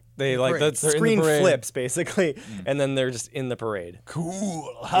like, the parade. They're in the screen parade. flips, basically. And then they're just in the parade.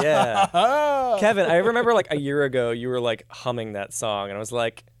 Cool. Yeah. Kevin, I remember like a year ago, you were like humming that song. And I was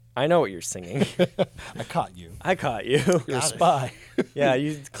like, I know what you're singing. I caught you. I caught you. You're a spy. Yeah,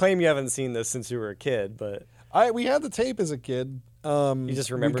 you claim you haven't seen this since you were a kid, but We had the tape as a kid. you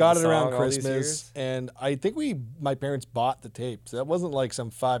just remember we got the it around song all these Christmas, years? and I think my parents bought the tape. So that wasn't like some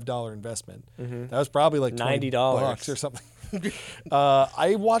 $5 investment. Mm-hmm. That was probably like $90 $20 or something.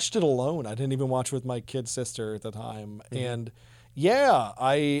 I watched it alone. I didn't even watch with my kid sister at the time, and yeah,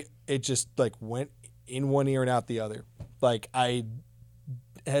 it just like went in one ear and out the other. Like I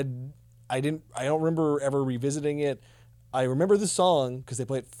don't remember ever revisiting it. I remember the song because they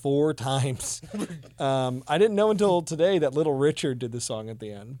played it 4 times. I didn't know until today that Little Richard did the song at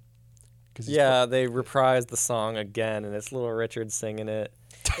the end. Yeah, they reprised the song again, and it's Little Richard singing it.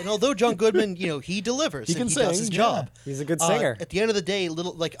 And although John Goodman, he delivers. He can and he does sing, his job. He's a good singer. At the end of the day,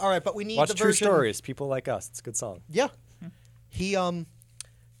 all right, but we need Watch the True version. Stories. People like us. It's a good song. Yeah. He, God,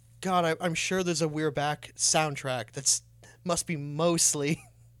 I'm sure there's a We're Back soundtrack that's must be mostly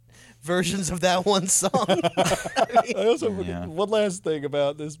versions of that one song. I also Yeah. one last thing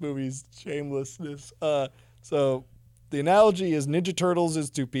about this movie's shamelessness. So the analogy is Ninja Turtles is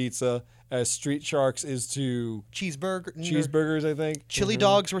to pizza, as Street Sharks is to cheeseburgers, I think. Chili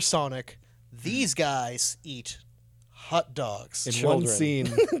dogs were Sonic. These guys eat hot dogs. In Children. one scene.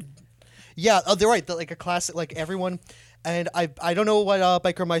 Yeah, they're right. Like a classic, like everyone. And I don't know what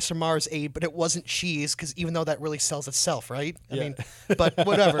Bikermeister Mars ate, but it wasn't cheese, because even though that really sells itself, right? I mean, but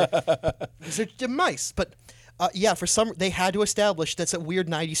whatever. 'Cause they're mice. But yeah, they had to establish that's a weird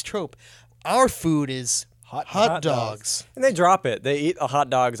 90s trope. Our food is hot dogs. And they drop it. They eat hot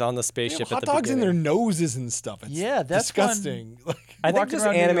dogs on the They spaceship have at hot the dogs in beginning. their noses and stuff. It's Yeah, that's disgusting. Like, I think walking just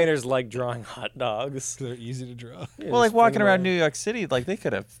around New York- animators like drawing hot dogs. they're easy to draw. Well, like walking around New York City, like they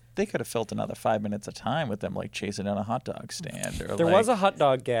could have filled another 5 minutes of time with them, like chasing down a hot dog stand. Or There like, was a hot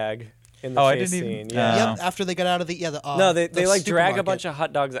dog gag in the Oh, I chase didn't even- scene. Yeah. Yep, after they got out of the No, they the like drag a supermarket. bunch of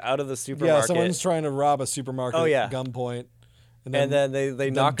hot dogs out of the supermarket. Yeah, someone's trying to rob a supermarket Oh, yeah. at gunpoint. and then they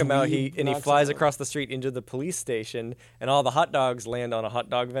knock him out. He Dweeb knocks flies him out. across the street into the police station, and all the hot dogs land on a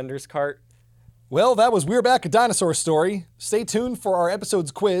hot dog vendor's cart. Well, that was We're Back, a Dinosaur Story. Stay tuned for our episode's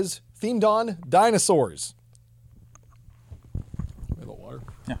quiz themed on dinosaurs. A little water.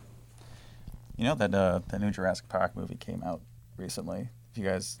 You know that new Jurassic Park movie came out recently. If you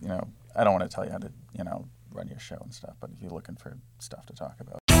guys, I don't want to tell you how to, run your show and stuff, but if you're looking for stuff to talk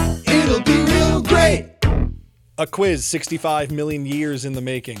about. It'll be real great. A quiz 65 million years in the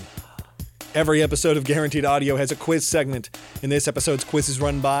making. Every episode of Guaranteed Audio has a quiz segment. In this episode's quiz is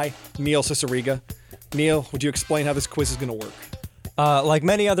run by Neil Ciceriga. Neil, would you explain how this quiz is going to work? Like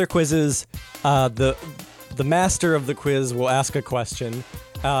many other quizzes, the master of the quiz will ask a question.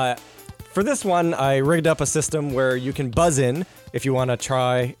 For this one, I rigged up a system where you can buzz in if you want to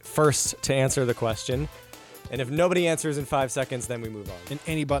try first to answer the question. And if nobody answers in 5 seconds, then we move on. And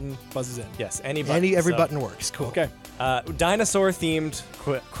any button buzzes in. Yes, any button. Every So, button works. Cool. Okay. Dinosaur-themed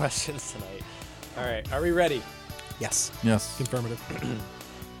questions tonight. All right, are we ready? Yes. Yes. Confirmative.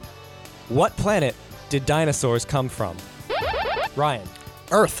 What planet did dinosaurs come from? Ryan.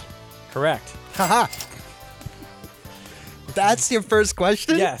 Earth. Correct. Haha. That's your first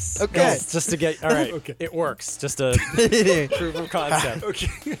question? Yes. Okay. Yes, just to get. All right. Okay. It works. Just a proof of concept. Okay.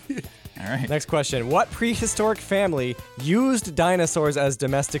 All right. Next question. What prehistoric family used dinosaurs as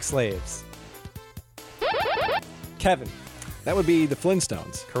domestic slaves? Kevin. That would be the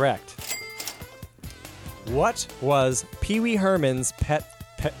Flintstones. Correct. What was Pee Wee Herman's pet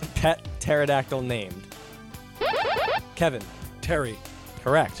pterodactyl named? Kevin. Terry.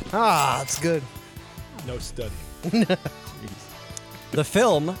 Correct. That's good. No study. The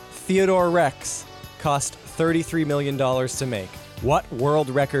film Theodore Rex cost $33 million to make. What world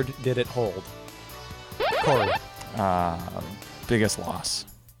record did it hold? Corey. Biggest loss.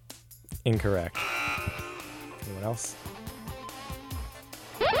 Incorrect. Anyone else?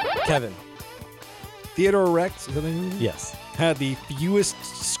 Kevin. Theodore Rex, is that the name? Yes. Had the fewest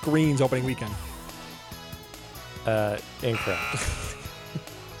screens opening weekend. Incorrect.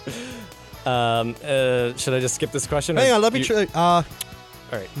 Should I just skip this question? Hang on, let me You- try. All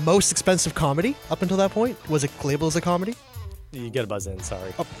right. Most expensive comedy up until that point? Was it labeled as a comedy? You get a buzz in,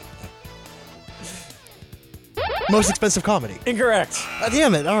 sorry. Most expensive comedy. Incorrect.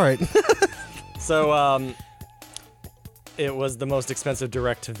 Damn it. All right. So, it was the most expensive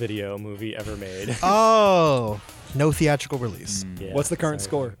direct-to-video movie ever made. Oh. No theatrical release. Yeah, What's the current that's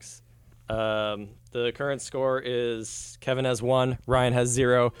score? how it works. The current score is Kevin has 1, Ryan has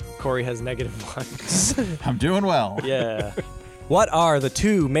 0, Corey has -1. I'm doing well. Yeah. What are the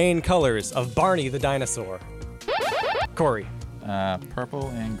 2 main colors of Barney the dinosaur? Corey. Purple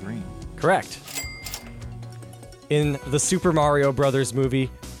and green. Correct. In the Super Mario Brothers movie,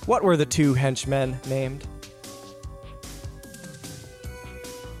 what were the 2 henchmen named?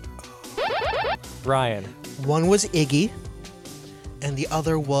 Ryan. One was Iggy, and the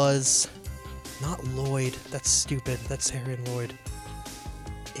other was not Lloyd. That's stupid. That's Harry and Lloyd.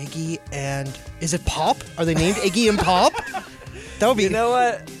 Iggy and is it Pop? Are they named Iggy and Pop? That would be You know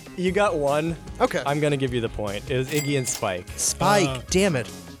what? You got 1. okay. I'm gonna give you the point. It was Iggy and Spike. Spike. Damn it.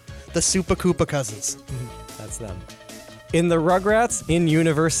 The Super Koopa cousins. That's them. In the Rugrats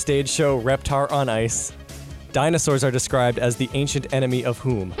in-universe stage show Reptar on Ice, dinosaurs are described as the ancient enemy of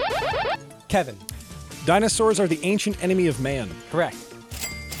whom? Kevin. Dinosaurs are the ancient enemy of man. Correct.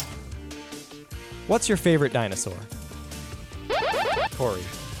 What's your favorite dinosaur? Corey.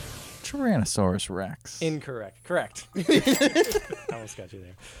 Tyrannosaurus Rex. Incorrect. Correct. I almost got you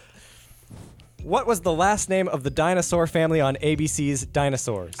there. What was the last name of the dinosaur family on ABC's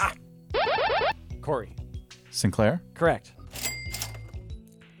Dinosaurs? Corey. Sinclair. Correct.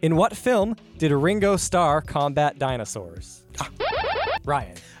 In what film did Ringo Starr combat dinosaurs?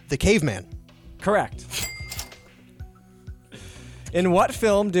 Ryan. The Caveman. Correct. In what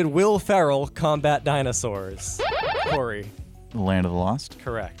film did Will Ferrell combat dinosaurs? Corey. The Land of the Lost.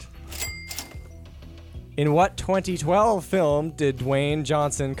 Correct. In what 2012 film did Dwayne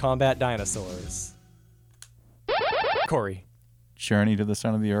Johnson combat dinosaurs? Corey. Journey to the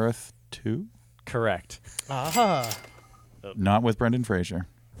Center of the Earth 2. Correct. Aha. Not with Brendan Fraser.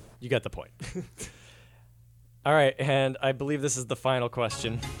 You got the point. All right, and I believe this is the final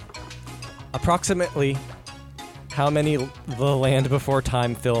question. Approximately how many The Land Before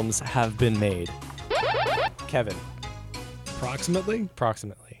Time films have been made? Kevin. Approximately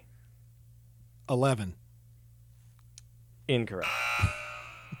Approximately. 11. Incorrect.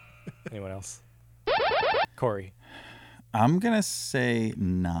 Anyone else? Corey. I'm going to say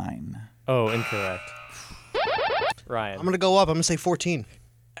 9. Oh, incorrect. Ryan. I'm going to go up. I'm going to say 14.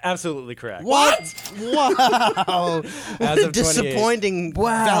 Absolutely correct. What? Wow. As of 28. Disappointing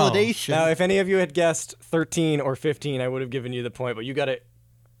validation. Now, if any of you had guessed 13 or 15, I would have given you the point, but you got it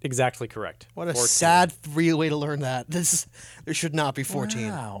exactly correct. What a 14. sad real way to learn that. There should not be 14.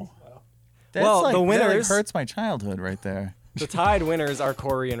 Wow. That's Well, like, the that winners- hurts my childhood right there. The tied winners are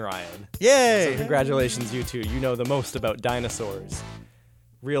Corey and Ryan. Yay! So congratulations, you two. You know the most about dinosaurs.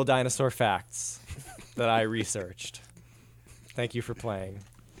 Real dinosaur facts that I researched. Thank you for playing.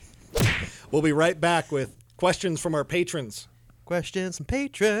 We'll be right back with questions from our patrons. Questions and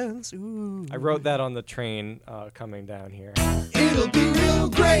patrons. Ooh. I wrote that on the train coming down here. It'll be real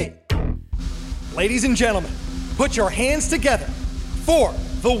great. Ladies and gentlemen, put your hands together for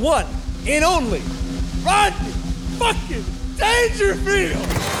the one and only Rodney fucking Dangerfield!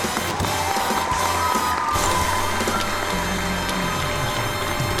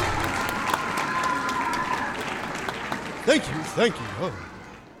 Thank you. Oh.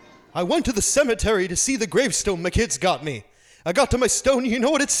 I went to the cemetery to see the gravestone my kids got me. I got to my stone, you know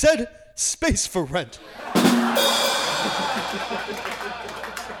what it said? Space for rent.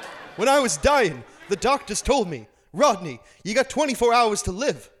 When I was dying, the doctors told me, Rodney, you got 24 hours to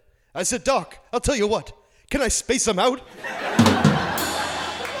live. I said, Doc, I'll tell you what, can I space them out?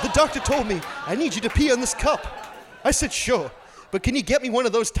 The doctor told me, I need you to pee on this cup. I said, sure, but can you get me one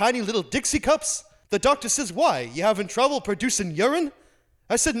of those tiny little Dixie cups? The doctor says, why, you having trouble producing urine?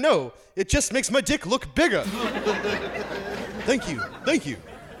 I said, no, it just makes my dick look bigger. Thank you.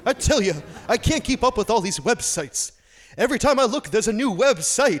 I tell you, I can't keep up with all these websites. Every time I look, there's a new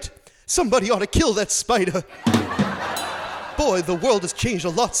website. Somebody ought to kill that spider. Boy, the world has changed a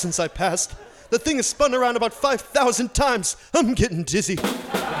lot since I passed. The thing has spun around about 5,000 times. I'm getting dizzy.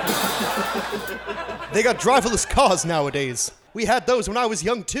 They got driverless cars nowadays. We had those when I was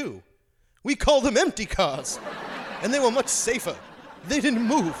young, too. We call them empty cars. And they were much safer. They didn't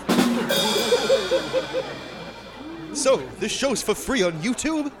move. So, this show's for free on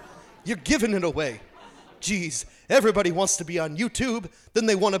YouTube? You're giving it away. Geez, everybody wants to be on YouTube, then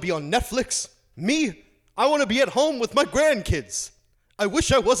they want to be on Netflix. Me? I want to be at home with my grandkids. I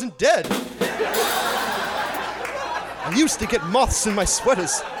wish I wasn't dead. I used to get moths in my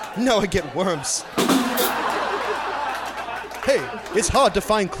sweaters. Now I get worms. Hey, it's hard to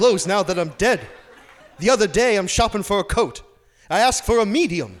find clothes now that I'm dead. The other day, I'm shopping for a coat. I ask for a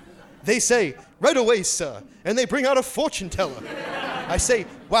medium. They say, right away, sir, and they bring out a fortune teller. I say,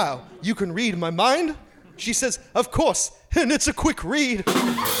 wow, you can read my mind? She says, of course, and it's a quick read.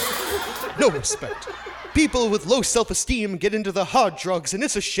 No respect. People with low self-esteem get into the hard drugs, and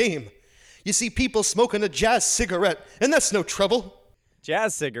it's a shame. You see people smoking a jazz cigarette, and that's no trouble.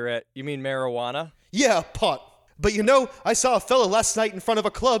 Jazz cigarette? You mean marijuana? Yeah, pot. But you know, I saw a fella last night in front of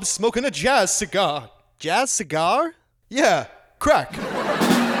a club smoking a jazz cigar. Jazz cigar? Yeah, crack.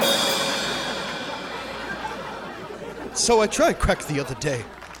 So I tried crack the other day.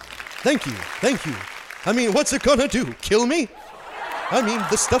 Thank you. I mean, what's it gonna do, kill me? I mean,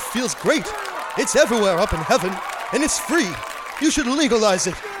 the stuff feels great. It's everywhere up in heaven, and it's free. You should legalize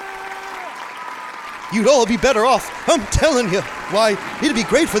it. You'd all be better off, I'm telling you. Why, it'd be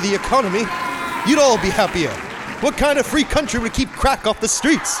great for the economy. You'd all be happier. What kind of free country would keep crack off the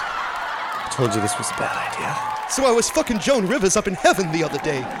streets? I told you this was a bad idea. So I was fucking Joan Rivers up in heaven the other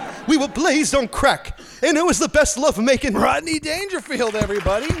day. We were blazed on crack, and it was the best love-making. Rodney Dangerfield,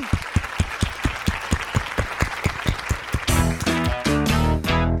 everybody.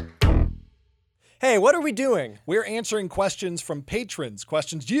 Hey, Hey, what are we doing? We're answering questions from patrons,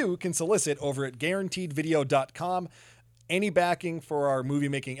 questions you can solicit over at guaranteedvideo.com. Any backing for our movie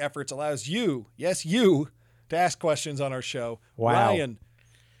making efforts allows you, yes, you, to ask questions on our show. Wow. Ryan,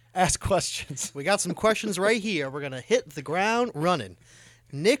 ask questions. We got some questions right here. We're going to hit the ground running.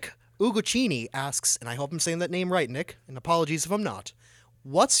 Nick Uguccini asks, and I hope I'm saying that name right, Nick, and apologies if I'm not.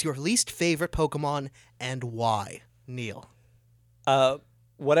 What's your least favorite Pokemon and why? Neil.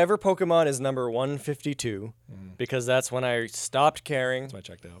 Whatever Pokemon is number 152, because that's when I stopped caring. That's what I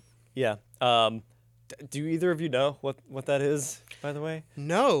checked out. Yeah. Do either of you know what that is, by the way?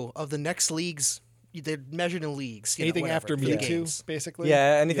 No, of the next leagues, they're measured in leagues. Anything whatever, after for the Mewtwo, games. basically?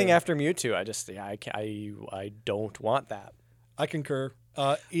 Yeah, anything after Mewtwo. I don't want that. I concur.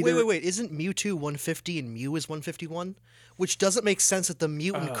 Wait. Isn't Mewtwo 150 and Mew is 151? Which doesn't make sense that the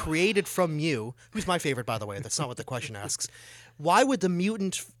mutant created from Mew, who's my favorite, by the way, that's not what the question asks. Why would the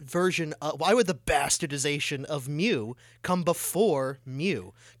mutant version, why would the bastardization of Mew come before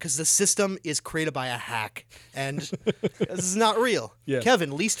Mew? Because the system is created by a hack, and this is not real. Yeah.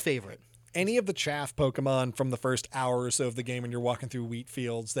 Kevin, least favorite. Any of the chaff Pokemon from the first hour or so of the game when you're walking through wheat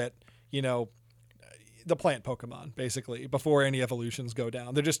fields that, the plant Pokemon, basically, before any evolutions go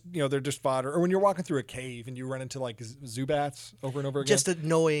down. They're just, they're just fodder. Or when you're walking through a cave and you run into, like, Zubats over and over again. Just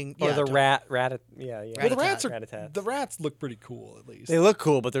annoying. Or the rat. Yeah. Well, Rattata. the rats look pretty cool, at least. They look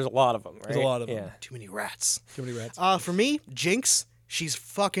cool, but there's a lot of them, right? There's a lot of them. Yeah. Too many rats. Too many rats. For me, Jinx, she's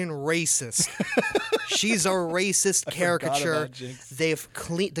fucking racist. She's a racist caricature. about Jinx. They've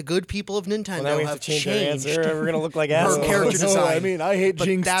cleaned the good people of Nintendo Well, now we have have to change changed our answer. We're gonna look like her assholes. character No, design. I mean, I hate but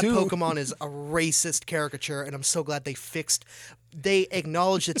Jinx that too. Pokemon is a racist caricature, and I'm so glad they fixed. They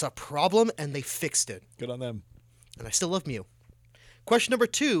acknowledged it's a problem and they fixed it. Good on them. And I still love Mew. Question number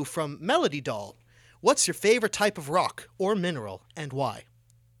 2 from Melody Doll: what's your favorite type of rock or mineral, and why?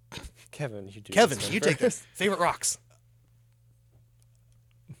 Kevin, you do. Kevin, this one you first. take this. Favorite rocks.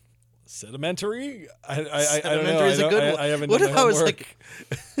 Sedimentary? I don't know. Sedimentary is a good one. I haven't What done if my I was homework.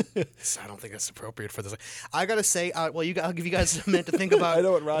 I don't think that's appropriate for this. I gotta say, I'll give you guys a minute to think about, I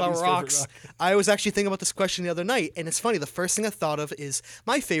know what Rodney's about favorite rocks. rock. I was actually thinking about this question the other night, and it's funny. The first thing I thought of is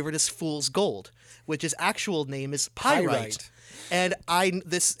my favorite is Fool's Gold, which his actual name is pyrite. And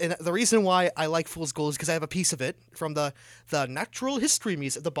the reason why I like Fool's Gold is because I have a piece of it from the Natural History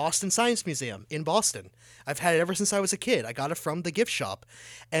Museum, the Boston Science Museum in Boston. I've had it ever since I was a kid. I got it from the gift shop,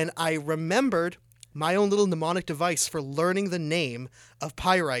 and I remembered my own little mnemonic device for learning the name of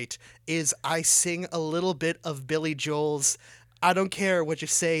pyrite is I sing a little bit of Billy Joel's "I Don't Care What You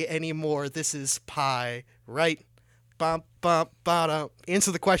Say Anymore. This is pyrite." Bum bum ba.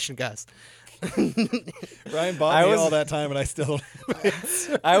 Answer the question, guys. Ryan bought me all that time, and I still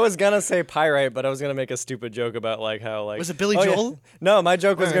don't. I was gonna say pyrite, but I was gonna make a stupid joke about how Was it Billy oh, yeah. Joel? No, my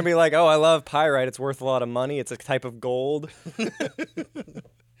joke was gonna be like, "Oh, I love pyrite. It's worth a lot of money. It's a type of gold.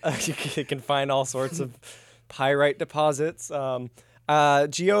 You can find all sorts of pyrite deposits.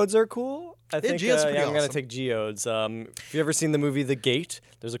 Geodes are cool. I think geodes are pretty I'm gonna awesome. take geodes. Have you ever seen the movie The Gate?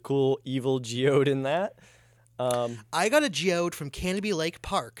 There's a cool evil geode in that. I got a geode from Canopy Lake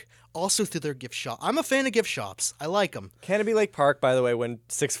Park, also through their gift shop. I'm a fan of gift shops. I like them. Canopy Lake Park, by the way, when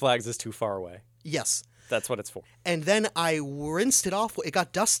Six Flags is too far away. Yes. That's what it's for. And then I rinsed it off. It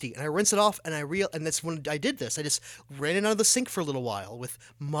got dusty, and I rinsed it off, and and that's when I did this. I just ran it out of the sink for a little while with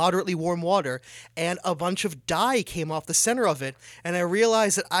moderately warm water, and a bunch of dye came off the center of it, and I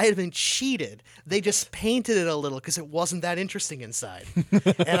realized that I had been cheated. They just painted it a little because it wasn't that interesting inside.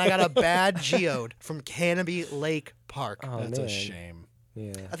 And I got a bad geode from Canopy Lake Park. Oh, That's man. a shame.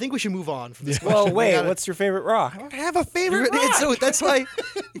 Yeah. I think we should move on from this question. Well, We wait. gotta- What's your favorite rock? I don't have a favorite rock. So that's why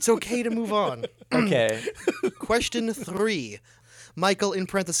it's okay to move on. Okay. Question 3. Michael, in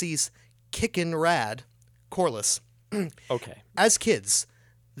parentheses, kickin' rad, Corliss. Okay. As kids,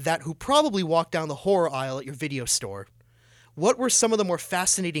 who probably walked down the horror aisle at your video store, what were some of the more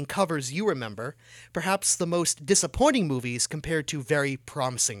fascinating covers you remember? Perhaps the most disappointing movies compared to very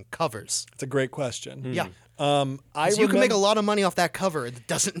promising covers? It's a great question. Yeah. 'Cause 'Cause you can make a lot of money off that cover. It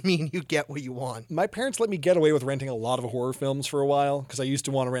doesn't mean you get what you want. My parents let me get away with renting a lot of horror films for a while because I used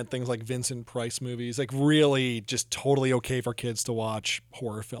to want to rent things like Vincent Price movies, like really just totally okay for kids to watch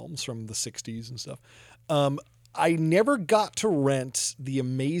horror films from the 60s and stuff. I never got to rent The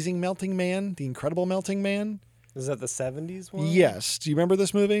Amazing Melting Man, The Incredible Melting Man. Is that the 70s one? Yes. Do you remember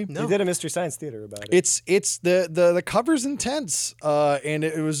this movie? No. They did a Mystery Science Theater about it. It's the cover's intense, and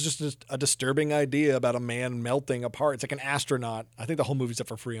it was just a disturbing idea about a man melting apart. It's like an astronaut. I think the whole movie's up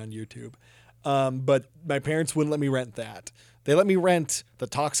for free on YouTube. But my parents wouldn't let me rent that. They let me rent the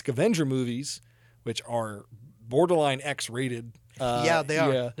Toxic Avenger movies, which are borderline X-rated Yeah, they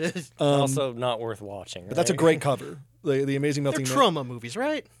are. Yeah. Also not worth watching. But that's a right? great cover. The Amazing They're Melting Man. trauma movies,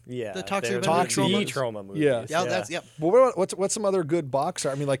 right? Yeah, The Toxic they're Avenger the trauma? trauma movies. Yeah. Yeah, that's yep. Well, what's some other good box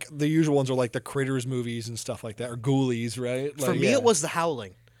art? I mean, like the usual ones are like the Critters movies and stuff like that, or Ghoulies, right? For Like, me, yeah. it was The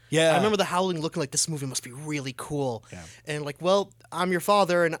Howling. Yeah. I remember The Howling looking like this movie must be really cool. Yeah. And like, well, I'm your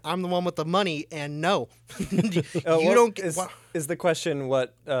father and I'm the one with the money, and no, you don't get. Is the question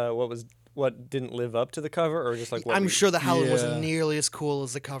what didn't live up to the cover, or just like what I'm sure The Howling Yeah. wasn't nearly as cool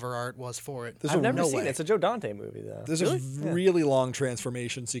as the cover art was for it. I've never no seen way. it. It's a Joe Dante movie though. There's a really long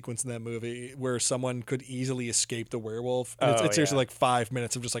transformation sequence in that movie where someone could easily escape the werewolf. And it's seriously like 5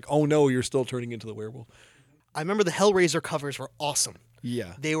 minutes of just like, oh no, you're still turning into the werewolf. I remember the Hellraiser covers were awesome.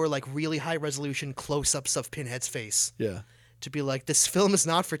 Yeah. They were like really high resolution close-ups of Pinhead's face. Yeah. To be like, this film is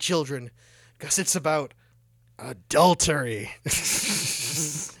not for children because it's about adultery.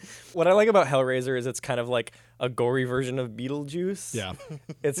 What I like about Hellraiser is it's kind of like a gory version of Beetlejuice. Yeah.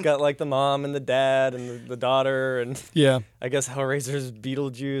 It's got like the mom and the dad and the daughter, and Yeah. I guess Hellraiser's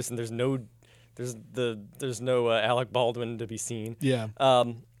Beetlejuice, and there's no Alec Baldwin to be seen. Yeah.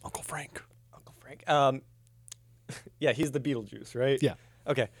 Uncle Frank. Yeah, he's the Beetlejuice, right? Yeah.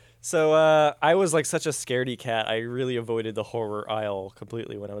 Okay. So I was like such a scaredy cat. I really avoided the horror aisle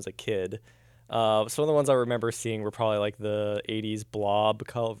completely when I was a kid. Some of the ones I remember seeing were probably like the 80s Blob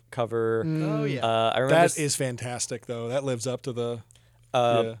cover. Oh, yeah. I remember That is fantastic, though. That lives up to the.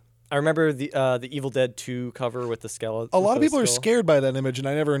 I remember the Evil Dead 2 cover with the skeleton. A lot of people are scared by that image, and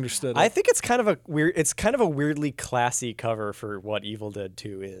I never understood it. I think it's kind of a weirdly classy cover for what Evil Dead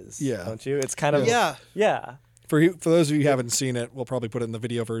 2 is. Yeah. Don't you? It's kind of Yeah. Yeah. For those of you who haven't seen it, we'll probably put it in the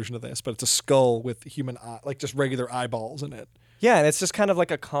video version of this, but it's a skull with human eye, like just regular eyeballs in it. Yeah, and it's just kind of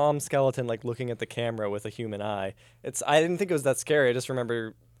like a calm skeleton, like looking at the camera with a human eye. I didn't think it was that scary. I just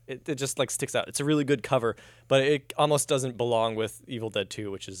remember it just like sticks out. It's a really good cover, but it almost doesn't belong with Evil Dead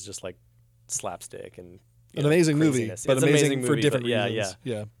 2, which is just like slapstick and An amazing movie, craziness. but It's an amazing for movie, different but yeah, reasons.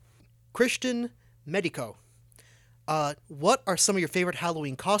 Yeah. Christian Medico. What are some of your favorite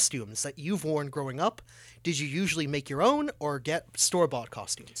Halloween costumes that you've worn growing up? Did you usually make your own or get store-bought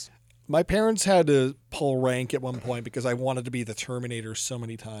costumes? My parents had to pull rank at one point because I wanted to be the Terminator so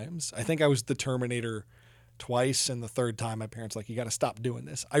many times. I think I was the Terminator twice, and the third time my parents were like, you got to stop doing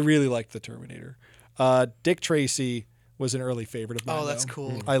this. I really liked the Terminator. Dick Tracy was an early favorite of mine. Oh, that's though.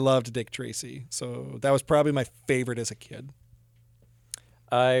 cool. I loved Dick Tracy, so that was probably my favorite as a kid.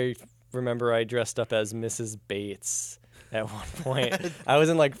 I remember I dressed up as Mrs. Bates at one point. I was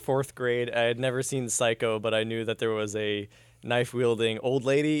in like 4th grade. I had never seen Psycho, but I knew that there was a knife-wielding old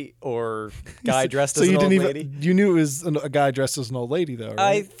lady or guy dressed as an old lady. You knew it was a guy dressed as an old lady, though, right?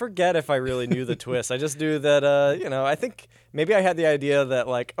 I forget if I really knew the twist. I just knew that, I think maybe I had the idea that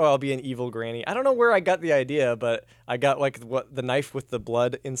like, oh, I'll be an evil granny. I don't know where I got the idea, but I got like the knife with the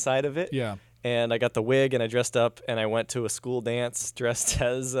blood inside of it. Yeah. And I got the wig, and I dressed up, and I went to a school dance dressed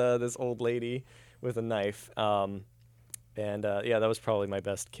as this old lady with a knife. That was probably my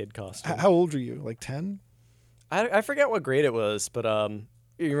best kid costume. How old were you? Like 10? I forget what grade it was, but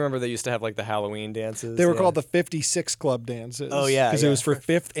you remember they used to have like the Halloween dances? They were called the 56 Club dances. Oh, yeah. Because it was for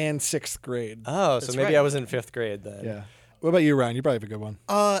 5th and 6th grade. Oh, so That's maybe right. I was in 5th grade then. Yeah. What about you, Ryan? You probably have a good one.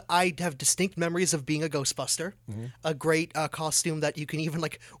 I have distinct memories of being a Ghostbuster. A great costume that you can even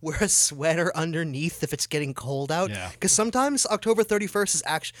like wear a sweater underneath if it's getting cold out. Yeah. Because sometimes October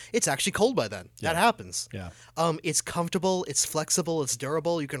 31st it's actually cold by then. That happens. Yeah. It's comfortable. It's flexible. It's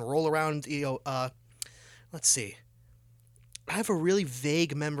durable. You can roll around. Let's see. I have a really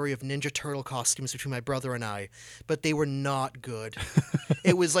vague memory of Ninja Turtle costumes between my brother and I, but they were not good.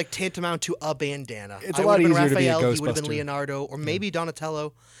 It was like tantamount to a bandana. It's a I lot would have been easier to be a Raphael, he would have been Ghostbuster. Leonardo, or maybe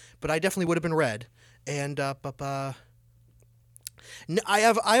Donatello, but I definitely would have been Red. And I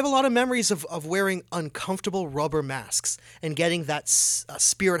have a lot of memories of wearing uncomfortable rubber masks and getting that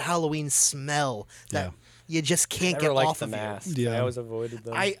Spirit Halloween smell that you just can't Never get liked off the of mask. you. Yeah. I always avoided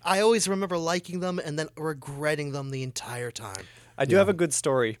them. I always remember liking them and then regretting them the entire time. I do have a good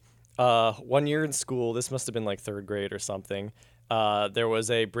story. 1 year in school, this must have been like 3rd grade or something. There was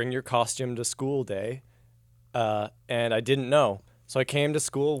a bring your costume to school day, and I didn't know. So I came to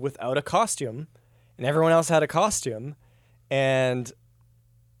school without a costume, and everyone else had a costume. And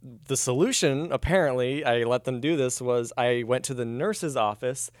the solution, apparently, I let them do this, was I went to the nurse's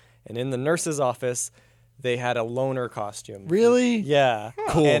office, and in the nurse's office, they had a loner costume. Really? Yeah.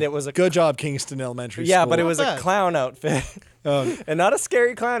 Cool. And it was a good job, Kingston Elementary yeah, School. but it was Not a bad. clown outfit. And not a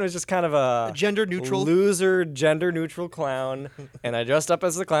scary clown. It was just kind of a Gender neutral. loser, gender neutral clown. And I dressed up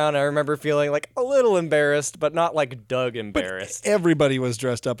as the clown. I remember feeling like a little embarrassed, but not like Doug embarrassed. Everybody was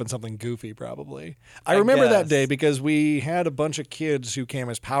dressed up in something goofy, probably. I remember that guess. day because we had a bunch of kids who came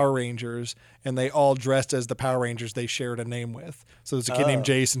as Power Rangers, and they all dressed as the Power Rangers they shared a name with. So there's a kid named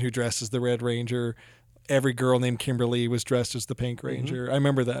Jason who dressed as the Red Ranger. Every girl named Kimberly was dressed as the Pink Ranger. I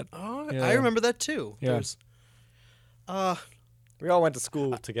remember that. Oh, Yeah. I remember that too. Yeah. There's- We all went to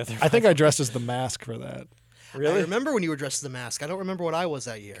school together. I think I dressed as the Mask for that. I Really? remember when you were dressed as the Mask. I don't remember what I was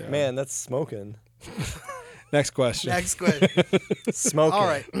that year. Man, that's smoking. Next question. Next question. Smoking. All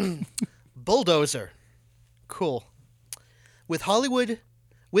right. Bulldozer. Cool. With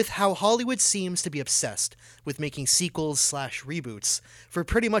how Hollywood seems to be obsessed with making sequels/reboots for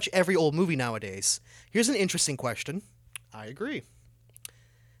pretty much every old movie nowadays, here's an interesting question. I agree.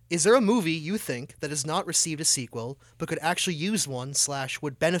 Is there a movie you think that has not received a sequel but could actually use one /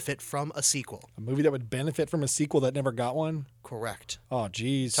 would benefit from a sequel? A movie that would benefit from a sequel that never got one? Correct. Oh,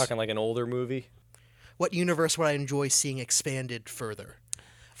 geez. Talking like an older movie. What universe would I enjoy seeing expanded further?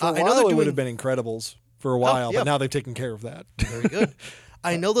 For a I know while, they're it would doing- have been Incredibles for a while, yeah. but now they've taken care of that. Very good.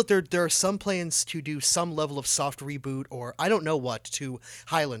 I know that there are some plans to do some level of soft reboot or I don't know what to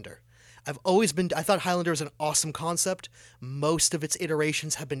Highlander. I thought Highlander was an awesome concept. Most of its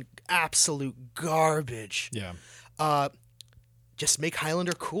iterations have been absolute garbage. Yeah. Just make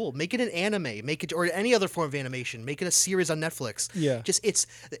Highlander cool. Make it an anime. Make it or any other form of animation. Make it a series on Netflix. Yeah. Just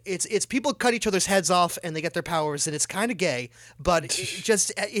it's people cut each other's heads off and they get their powers and it's kind of gay, but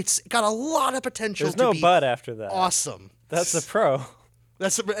it's got a lot of potential. There's to no be but after that. awesome. That's a pro.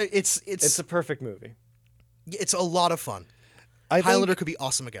 It's a perfect movie. it's a lot of fun. I Highlander think, could be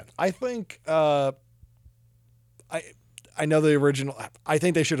awesome again. I think I know the original. I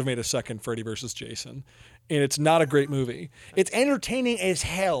think they should have made a second Freddy versus Jason, and it's not a great movie. It's entertaining as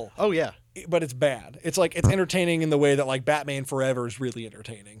hell. Oh yeah. But it's bad. It's entertaining in the way that like Batman Forever is really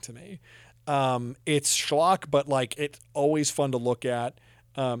entertaining to me. It's schlock, but like it's always fun to look at.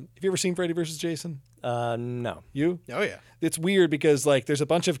 Have you ever seen Freddy versus Jason? No. You? Oh yeah. It's weird because like there's a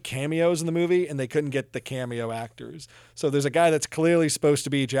bunch of cameos in the movie and they couldn't get the cameo actors. So there's a guy that's clearly supposed to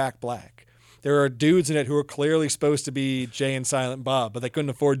be Jack Black. There are dudes in it who are clearly supposed to be Jay and Silent Bob, but they couldn't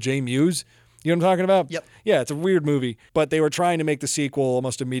afford Jay Muse. You know what I'm talking about? Yep. Yeah, it's a weird movie, but they were trying to make the sequel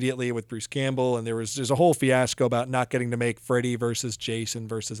almost immediately with Bruce Campbell, and there's a whole fiasco about not getting to make Freddy versus Jason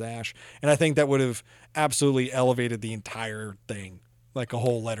versus Ash, and I think that would have absolutely elevated the entire thing, like a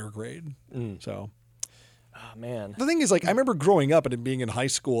whole letter grade. So Oh, man. the thing is, like, I remember growing up and being in high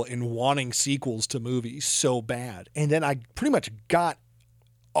school and wanting sequels to movies so bad, and then I pretty much got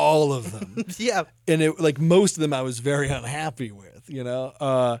all of them, Yeah. and it like most of them I was very unhappy with. You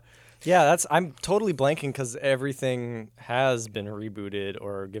know. Yeah, I'm totally blanking because everything has been rebooted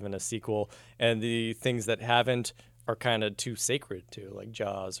or given a sequel, and the things that haven't are kind of too sacred to, like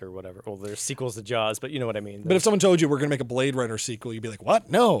Jaws or whatever. Well, there's sequels to Jaws, but you know what I mean. But if someone told you we're going to make a Blade Runner sequel, you'd be like, "What?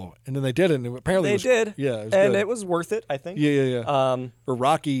 No!" And then they did it. And apparently, they it was, did, Yeah, it was and good. it was worth it, I think. Yeah. Um, Or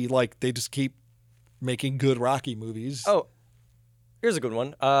Rocky, like they just keep making good Rocky movies. oh, here's a good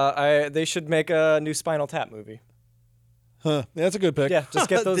one. They should make a new Spinal Tap movie. Huh? Yeah, that's a good pick. Yeah, just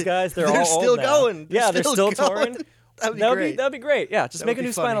get those guys. They're all still old now. going. Yeah, they're still going. touring. That'd be great. That'd be great. Yeah, just That make would a be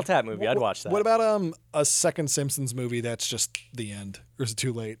new funny. Spinal Tap movie. I'd watch that. What about a second Simpsons movie that's just the end, or is it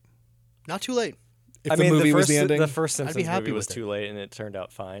too late? Not too late. If I the mean, movie was first, the ending, the first Simpsons happy movie was with it. too late, and it turned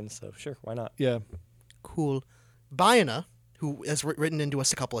out fine. So sure, why not? yeah. Cool. Biana, who has written into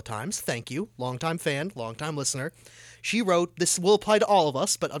us a couple of times, thank you, longtime fan, longtime listener. She wrote, this will apply to all of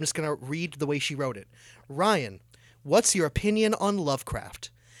us, but I'm just going to read the way she wrote it. Ryan, what's your opinion on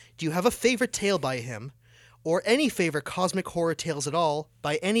Lovecraft? Do you have a favorite tale by him, or any favorite cosmic horror tales at all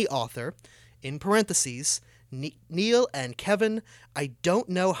by any author? In parentheses, Neil and Kevin, I don't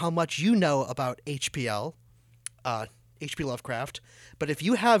know how much you know about H.P. Lovecraft, but if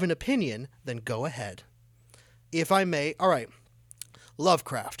you have an opinion, then go ahead. If I may, all right,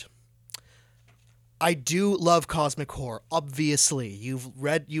 Lovecraft. I do love cosmic horror, obviously.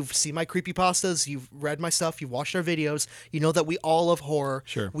 You've seen my creepypastas, you've read my stuff, you've watched our videos, you know that we all love horror.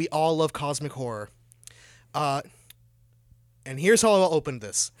 Sure. We all love cosmic horror. And here's how I'll open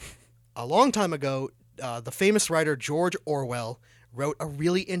this. A long time ago, the famous writer George Orwell wrote a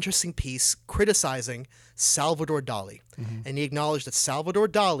really interesting piece criticizing Salvador Dali. And he acknowledged that Salvador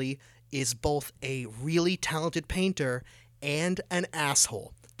Dali is both a really talented painter and an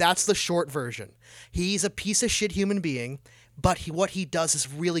asshole. That's the short version. He's a piece of shit human being, but what he does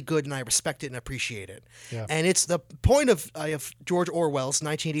is really good, and I respect it and appreciate it. Yeah. And it's the point of George Orwell's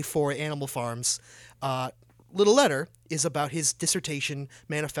 1984 Animal Farms little letter is about his dissertation,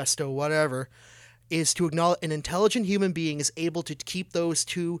 manifesto, whatever, is to acknowledge an intelligent human being is able to keep those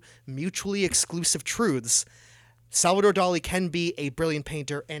two mutually exclusive truths. Salvador Dali can be a brilliant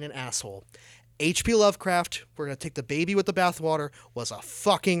painter and an asshole. H.P. Lovecraft, we're going to take the baby with the bathwater, was a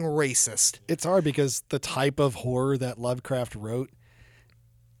fucking racist. It's hard because the type of horror that Lovecraft wrote,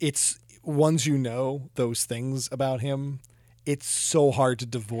 it's once you know those things about him, it's so hard to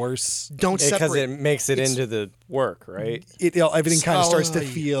divorce. Don't Because separate. it makes it into the work, right? Everything kind of starts to Oh,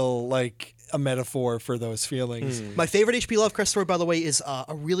 feel like a metaphor for those feelings. My favorite H.P. Lovecraft story, by the way, is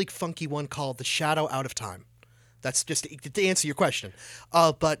a really funky one called The Shadow Out of Time. That's just to answer your question.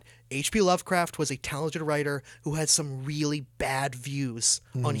 But H.P. Lovecraft was a talented writer who had some really bad views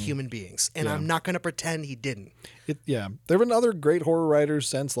on human beings. And I'm not going to pretend he didn't. There have been other great horror writers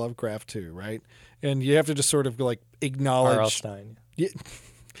since Lovecraft too, right? And you have to just sort of like acknowledge. R.L. Stein. You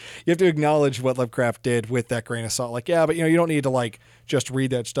have to acknowledge what Lovecraft did with that grain of salt. Like, yeah, but you don't need to like just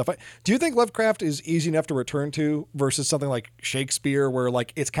read that stuff. Do you think Lovecraft is easy enough to return to versus something like Shakespeare, where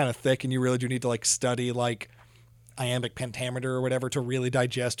like it's kind of thick and you really do need to like study like iambic pentameter or whatever to really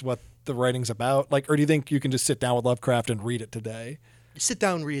digest what the writing's about? Like, or do you think you can just sit down with Lovecraft and read it today? Sit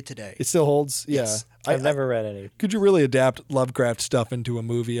down and read it today. It still holds? Yes. Yeah. I've never read any. Could you really adapt Lovecraft stuff into a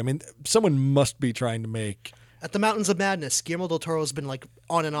movie? I mean, someone must be trying to make. At the Mountains of Madness, Guillermo del Toro has been like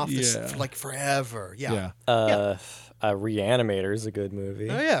on and off this Yeah. for like forever. Yeah. Reanimator is a good movie.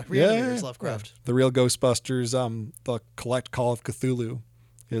 Oh yeah, Reanimator's Lovecraft. The real Ghostbusters, the Collect Call of Cthulhu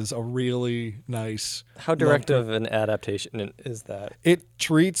is a really nice. How direct of an adaptation is that? It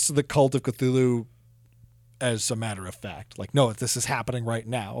treats the Cult of Cthulhu as a matter of fact. Like, no, this is happening right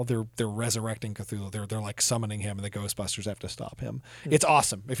now. They're resurrecting Cthulhu. They're like summoning him, and the Ghostbusters have to stop him. It's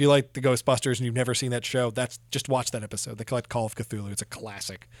awesome. If you like the Ghostbusters and you've never seen that show, just watch that episode. The Collect Call of Cthulhu. It's a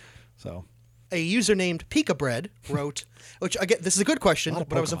classic. So. A user named Pika wrote, which again, this is a good question,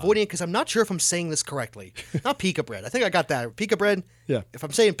 but I was Pokemon. avoiding it because I'm not sure if I'm saying this correctly. Not Pika Bread. I think I got that. Pika Bread. Yeah. If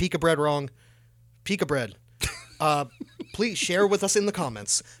I'm saying Pika Bread wrong, Pika Bread. Please share with us in the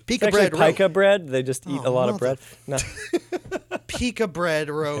comments. Pika Actually, Bread wrote, pica bread. They just eat a lot of bread. No. Pika Bread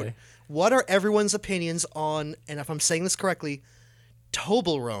wrote, Okay. what are everyone's opinions on, and if I'm saying this correctly,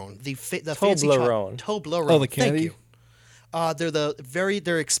 Toblerone, the fancy Toblerone. Toblerone. Oh, the Thank candy? you.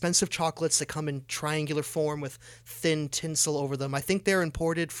 They're expensive chocolates that come in triangular form with thin tinsel over them. I think they're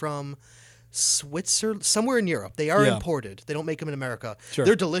imported from Switzerland, somewhere in Europe. They are Yeah. imported. They don't make them in America. Sure.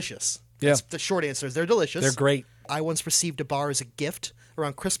 They're delicious. Yeah. That's the short answer is they're delicious. They're great. I once received a bar as a gift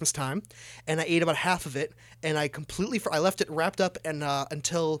around Christmas time, and I ate about half of it, and I I left it wrapped up and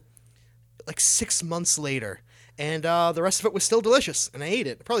until like 6 months later, and the rest of it was still delicious, and I ate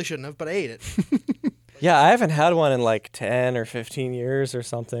it. I probably shouldn't have, but I ate it. Yeah, I haven't had one in like 10 or 15 years or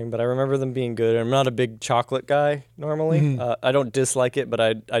something, but I remember them being good. I'm not a big chocolate guy normally. I don't dislike it, but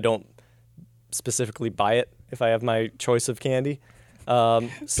I don't specifically buy it if I have my choice of candy.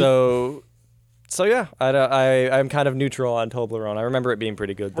 So yeah, I'm kind of neutral on Toblerone. I remember it being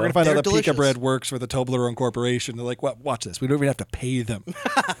pretty good, though. We're going to find out They're that Pika delicious. Bread works for the Toblerone Corporation. They're like, watch this. We don't even have to pay them.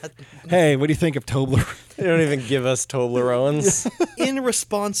 Hey, what do you think of Toblerone? They don't even give us Toblerones. In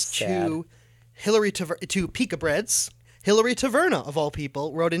response to to Pika Breads, Hillary Taverna, of all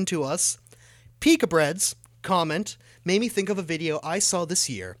people, wrote into us, Pika Breads, comment, made me think of a video I saw this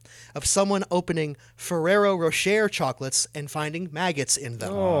year of someone opening Ferrero Rocher chocolates and finding maggots in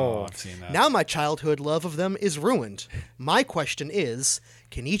them. Oh, I've seen that. Now my childhood love of them is ruined. My question is,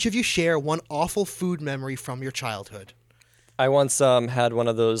 can each of you share one awful food memory from your childhood? I once had one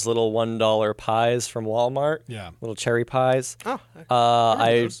of those little $1 pies from Walmart. Yeah. Little cherry pies. Oh,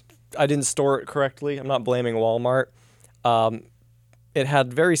 I didn't store it correctly. I'm not blaming Walmart. It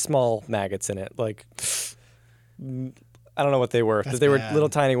had very small maggots in it. Like, I don't know what they were. That's They were bad. little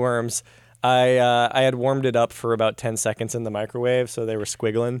tiny worms. I had warmed it up for about 10 seconds in the microwave, so they were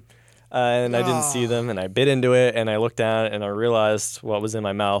squiggling. And I didn't see them, and I bit into it, and I looked down, and I realized what was in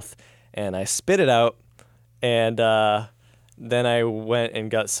my mouth, and I spit it out, and then I went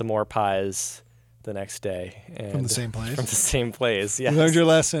and got some more pies the next day. And From the same place? From the same place, yes. You learned your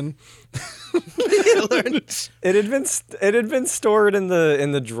lesson. It had been stored in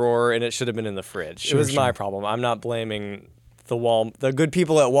the drawer, and it should have been in the fridge. It was my sure. problem. I'm not blaming the good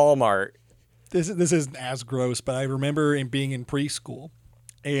people at Walmart. This isn't as gross, but I remember being in preschool,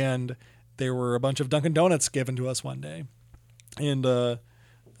 and there were a bunch of Dunkin' Donuts given to us one day. And I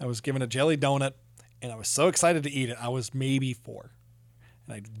was given a jelly donut, and I was so excited to eat it. I was maybe 4.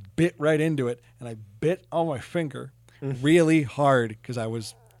 And I bit right into it, and I bit on my finger really hard because I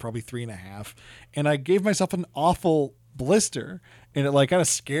was probably 3.5. And I gave myself an awful blister, and it like kind of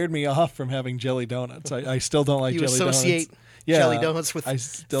scared me off from having jelly donuts. I still don't like You jelly donuts. associate jelly donuts with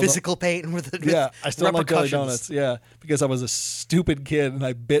physical pain and with I still don't like jelly repercussions. donuts. Yeah, because I was a stupid kid and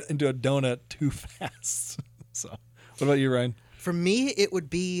I bit into a donut too fast. So, what about you, Ryan? For me, it would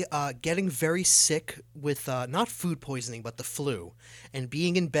be getting very sick with not food poisoning, but the flu, and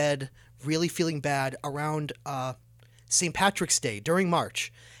being in bed, really feeling bad around St. Patrick's Day during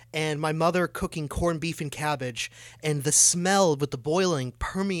March, and my mother cooking corned beef and cabbage, and the smell with the boiling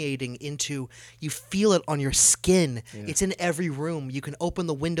permeating into, you feel it on your skin. Yeah. It's in every room. You can open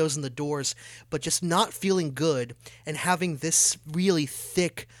the windows and the doors, but just not feeling good, and having this really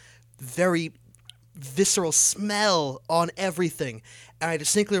thick, very visceral smell on everything. And I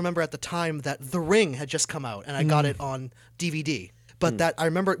distinctly remember at the time that The Ring had just come out, and I got it on DVD. But that I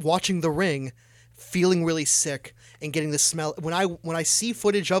remember watching The Ring, feeling really sick, and getting the smell. When I see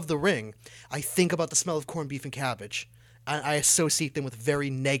footage of The Ring, I think about the smell of corned beef and cabbage. And I associate them with very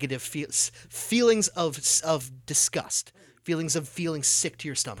negative feelings of disgust, feelings of feeling sick to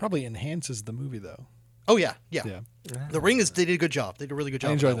your stomach. Probably enhances the movie, though. Oh, yeah. The Ring they did a good job. They did a really good job.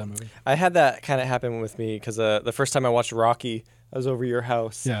 I enjoyed that movie. I had that kind of happen with me because the first time I watched Rocky, I was over your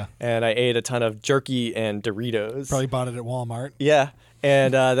house. Yeah. And I ate a ton of jerky and Doritos. Probably bought it at Walmart. Yeah.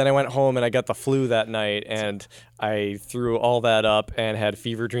 And then I went home and I got the flu that night, and I threw all that up and had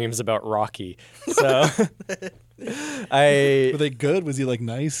fever dreams about Rocky. So Were they good? Was he like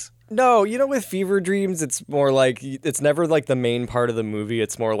nice? No, with fever dreams, it's more like it's never like the main part of the movie.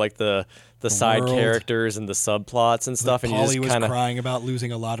 It's more like the side world. Characters and the subplots and stuff. And Polly you was just kind of crying about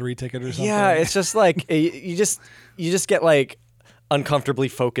losing a lottery ticket or something. Yeah, it's just like you just get like uncomfortably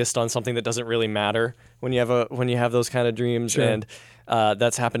focused on something that doesn't really matter when you have those kind of dreams. Sure. And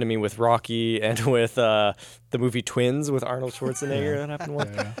that's happened to me with Rocky and with the movie Twins with Arnold Schwarzenegger. That happened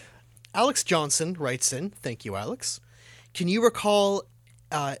once. Yeah. Alex Johnson writes in, thank you, Alex. Can you recall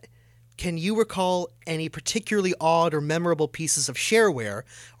any particularly odd or memorable pieces of shareware,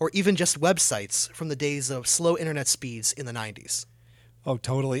 or even just websites from the days of slow internet speeds in the 90s? Oh,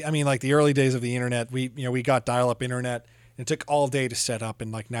 totally. I mean, like the early days of the internet, we got dial-up internet. It took all day to set up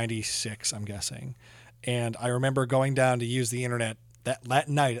in like 96, I'm guessing. And I remember going down to use the internet that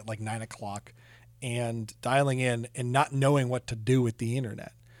night at like 9 o'clock and dialing in and not knowing what to do with the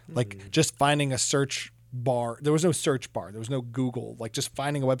internet. Like just finding a search bar. There was no search bar. There was no Google. Like just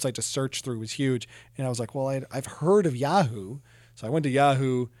finding a website to search through was huge. And I was like, well, I've heard of Yahoo. So I went to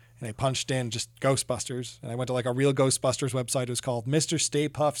Yahoo and I punched in just Ghostbusters. And I went to like a real Ghostbusters website. It was called Mr. Stay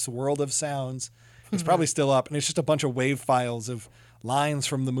Puft's World of Sounds. It's probably still up. And it's just a bunch of wave files of lines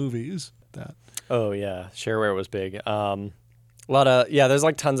from the movies. Oh, yeah. Shareware was big. There's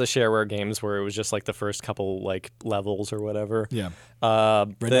like tons of shareware games where it was just like the first couple like levels or whatever. Yeah.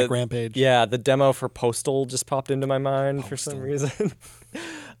 Redneck Rampage. Yeah, the demo for Postal just popped into my mind for some reason.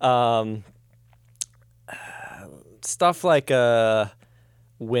 Stuff like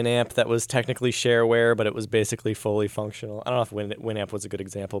Winamp that was technically shareware, but it was basically fully functional. I don't know if Winamp was a good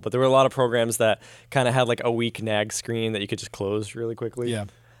example, but there were a lot of programs that kind of had like a weak nag screen that you could just close really quickly. Yeah.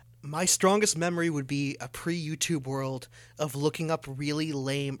 My strongest memory would be a pre-YouTube world of looking up really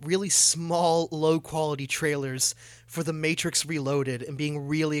lame, really small, low-quality trailers for The Matrix Reloaded and being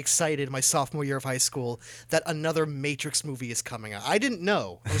really excited my sophomore year of high school that another Matrix movie is coming out. I didn't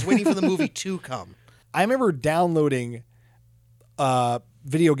know. I was waiting for the movie to come. I remember downloading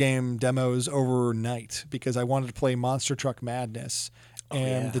video game demos overnight because I wanted to play Monster Truck Madness.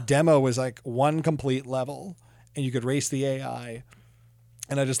 And the demo was like one complete level, and you could race the AI.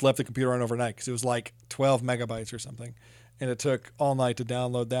 And I just left the computer on overnight because it was like 12 megabytes or something. And it took all night to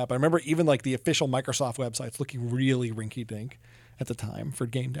download that. But I remember even like the official Microsoft websites looking really rinky-dink at the time for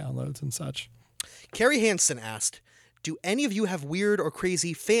game downloads and such. Carrie Hansen asked, do any of you have weird or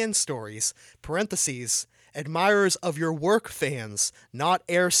crazy fan stories, parentheses, admirers of your work fans, not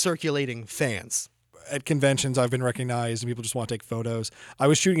air circulating fans? At conventions, I've been recognized and people just want to take photos. I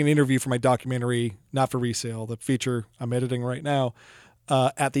was shooting an interview for my documentary, not for resale, the feature I'm editing right now,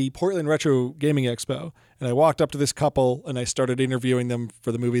 at the Portland Retro Gaming Expo. And I walked up to this couple and I started interviewing them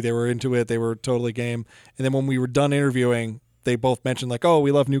for the movie. They were into it. They were totally game. And then when we were done interviewing, they both mentioned like, oh,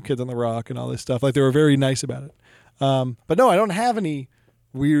 we love New Kids on the Rock and all this stuff. Like they were very nice about it. But no, I don't have any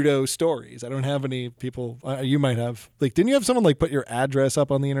weirdo stories. I don't have any people, you might have. Like, didn't you have someone like put your address up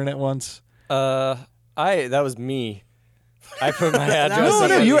on the internet once? That was me. I put my address up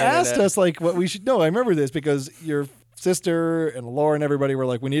No, on you the asked internet. us like what we should know. I remember this because your sister and Laura and everybody were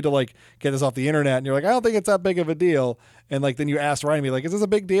like, we need to like get this off the internet. And you're like, I don't think it's that big of a deal. And like then you asked Ryan, me like, is this a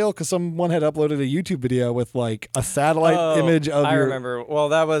big deal? Because someone had uploaded a YouTube video with like a satellite image of I your. remember. Well,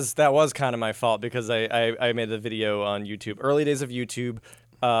 that was kind of my fault because I made the video on YouTube. Early days of YouTube.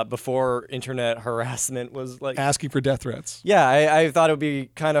 Before internet harassment was like asking for death threats. Yeah, I thought it would be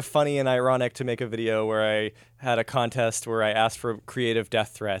kind of funny and ironic to make a video where I had a contest where I asked for creative death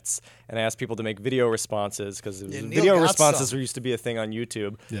threats and I asked people to make video responses because video responses used to be a thing on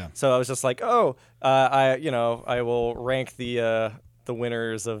YouTube. Yeah. So I was just like, I will rank the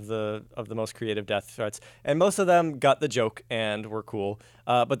winners of the most creative death threats, and most of them got the joke and were cool.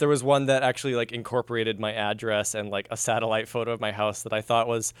 But there was one that actually like incorporated my address and like a satellite photo of my house that I thought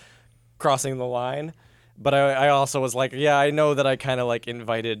was crossing the line. But I also was like, yeah, I know that I kind of like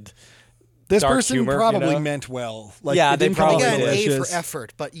invited. This dark person humor, probably meant well. Like, yeah, they probably got an did. A for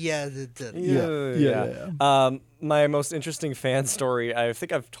effort, but yeah. My most interesting fan story, I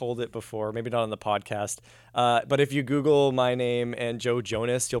think I've told it before, maybe not on the podcast, but if you Google my name and Joe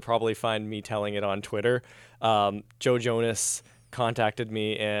Jonas, you'll probably find me telling it on Twitter. Joe Jonas contacted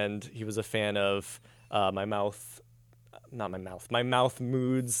me, and he was a fan of my mouth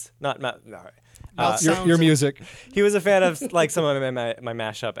moods, your music. He was a fan of like some of my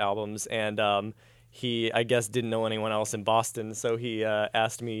mashup albums, and he, I guess, didn't know anyone else in Boston, so he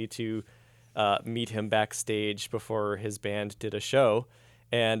asked me to meet him backstage before his band did a show,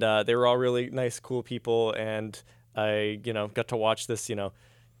 and they were all really nice, cool people, and I, got to watch this,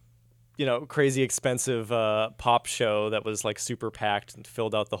 crazy expensive pop show that was like super packed and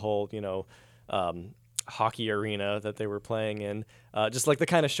filled out the whole, hockey arena that they were playing in, just like the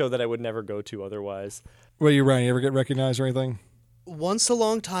kind of show that I would never go to otherwise. Were you, Ryan? You ever get recognized or anything? Once a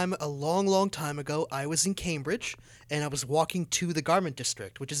long time ago, I was in Cambridge, and I was walking to the Garment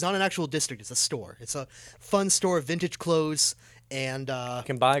District, which is not an actual district, it's a store. It's a fun store of vintage clothes, and you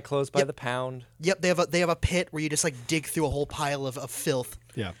can buy clothes by the pound. Yep, they have a pit where you just like dig through a whole pile of filth.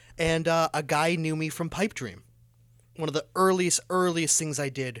 Yeah. And a guy knew me from Pipe Dream. One of the earliest things I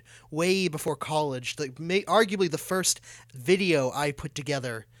did way before college, arguably the first video I put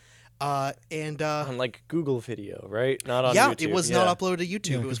together. On like Google Video, right? Not on YouTube. Yeah, it was not uploaded to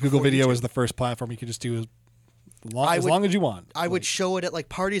YouTube. Yeah, it was Google Video YouTube. was the first platform you could just do as long as you want. I would show it at like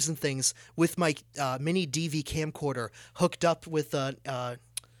parties and things with my mini DV camcorder hooked up with a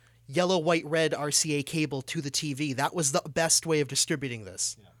yellow, white, red RCA cable to the TV. That was the best way of distributing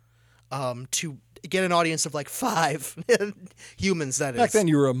this. Yeah. To get an audience of like 5 humans, that Back is. then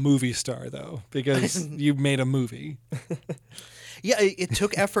you were a movie star, though, because you made a movie. Yeah, it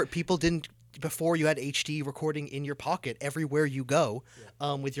took effort. People didn't, before you had HD recording in your pocket everywhere you go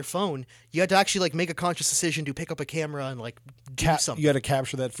with your phone. You had to actually like make a conscious decision to pick up a camera and like do something. You had to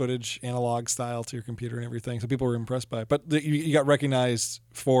capture that footage analog style to your computer and everything, so people were impressed by it. But you got recognized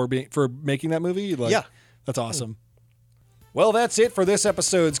for making that movie? Yeah. That's awesome. Well, that's it for this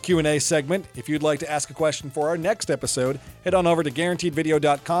episode's Q&A segment. If you'd like to ask a question for our next episode, head on over to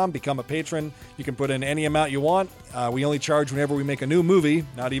guaranteedvideo.com, become a patron. You can put in any amount you want. We only charge whenever we make a new movie,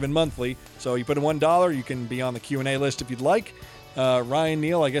 not even monthly. So you put in $1, you can be on the Q&A list if you'd like. Ryan,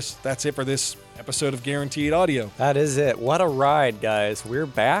 Neil, I guess that's it for this episode of Guaranteed Audio. That is it. What a ride, guys. We're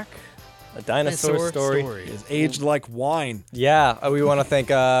back. A dinosaur story is aged like wine. Yeah, we want to thank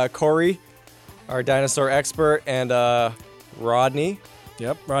Corey, our dinosaur expert, and Rodney.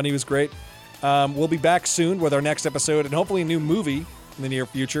 Yep, Rodney was great. We'll be back soon with our next episode and hopefully a new movie in the near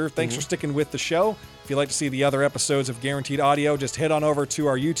future. Thanks for sticking with the show. If you'd like to see the other episodes of Guaranteed Audio, just head on over to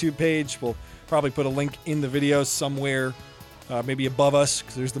our YouTube page. We'll probably put a link in the video somewhere, maybe above us,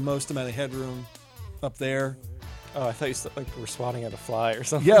 because there's the most amount of headroom up there. Oh, I thought you said, were swatting at a fly or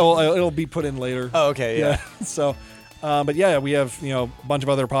something. Yeah, well, it'll be put in later. Oh, okay, yeah. So, but yeah, we have a bunch of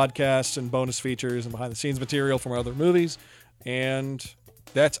other podcasts and bonus features and behind the scenes material from our other movies. And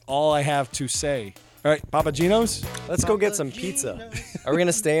that's all I have to say. All right, Papa Gino's? Let's go get some pizza. Are we going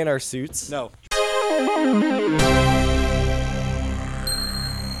to stay in our suits? No.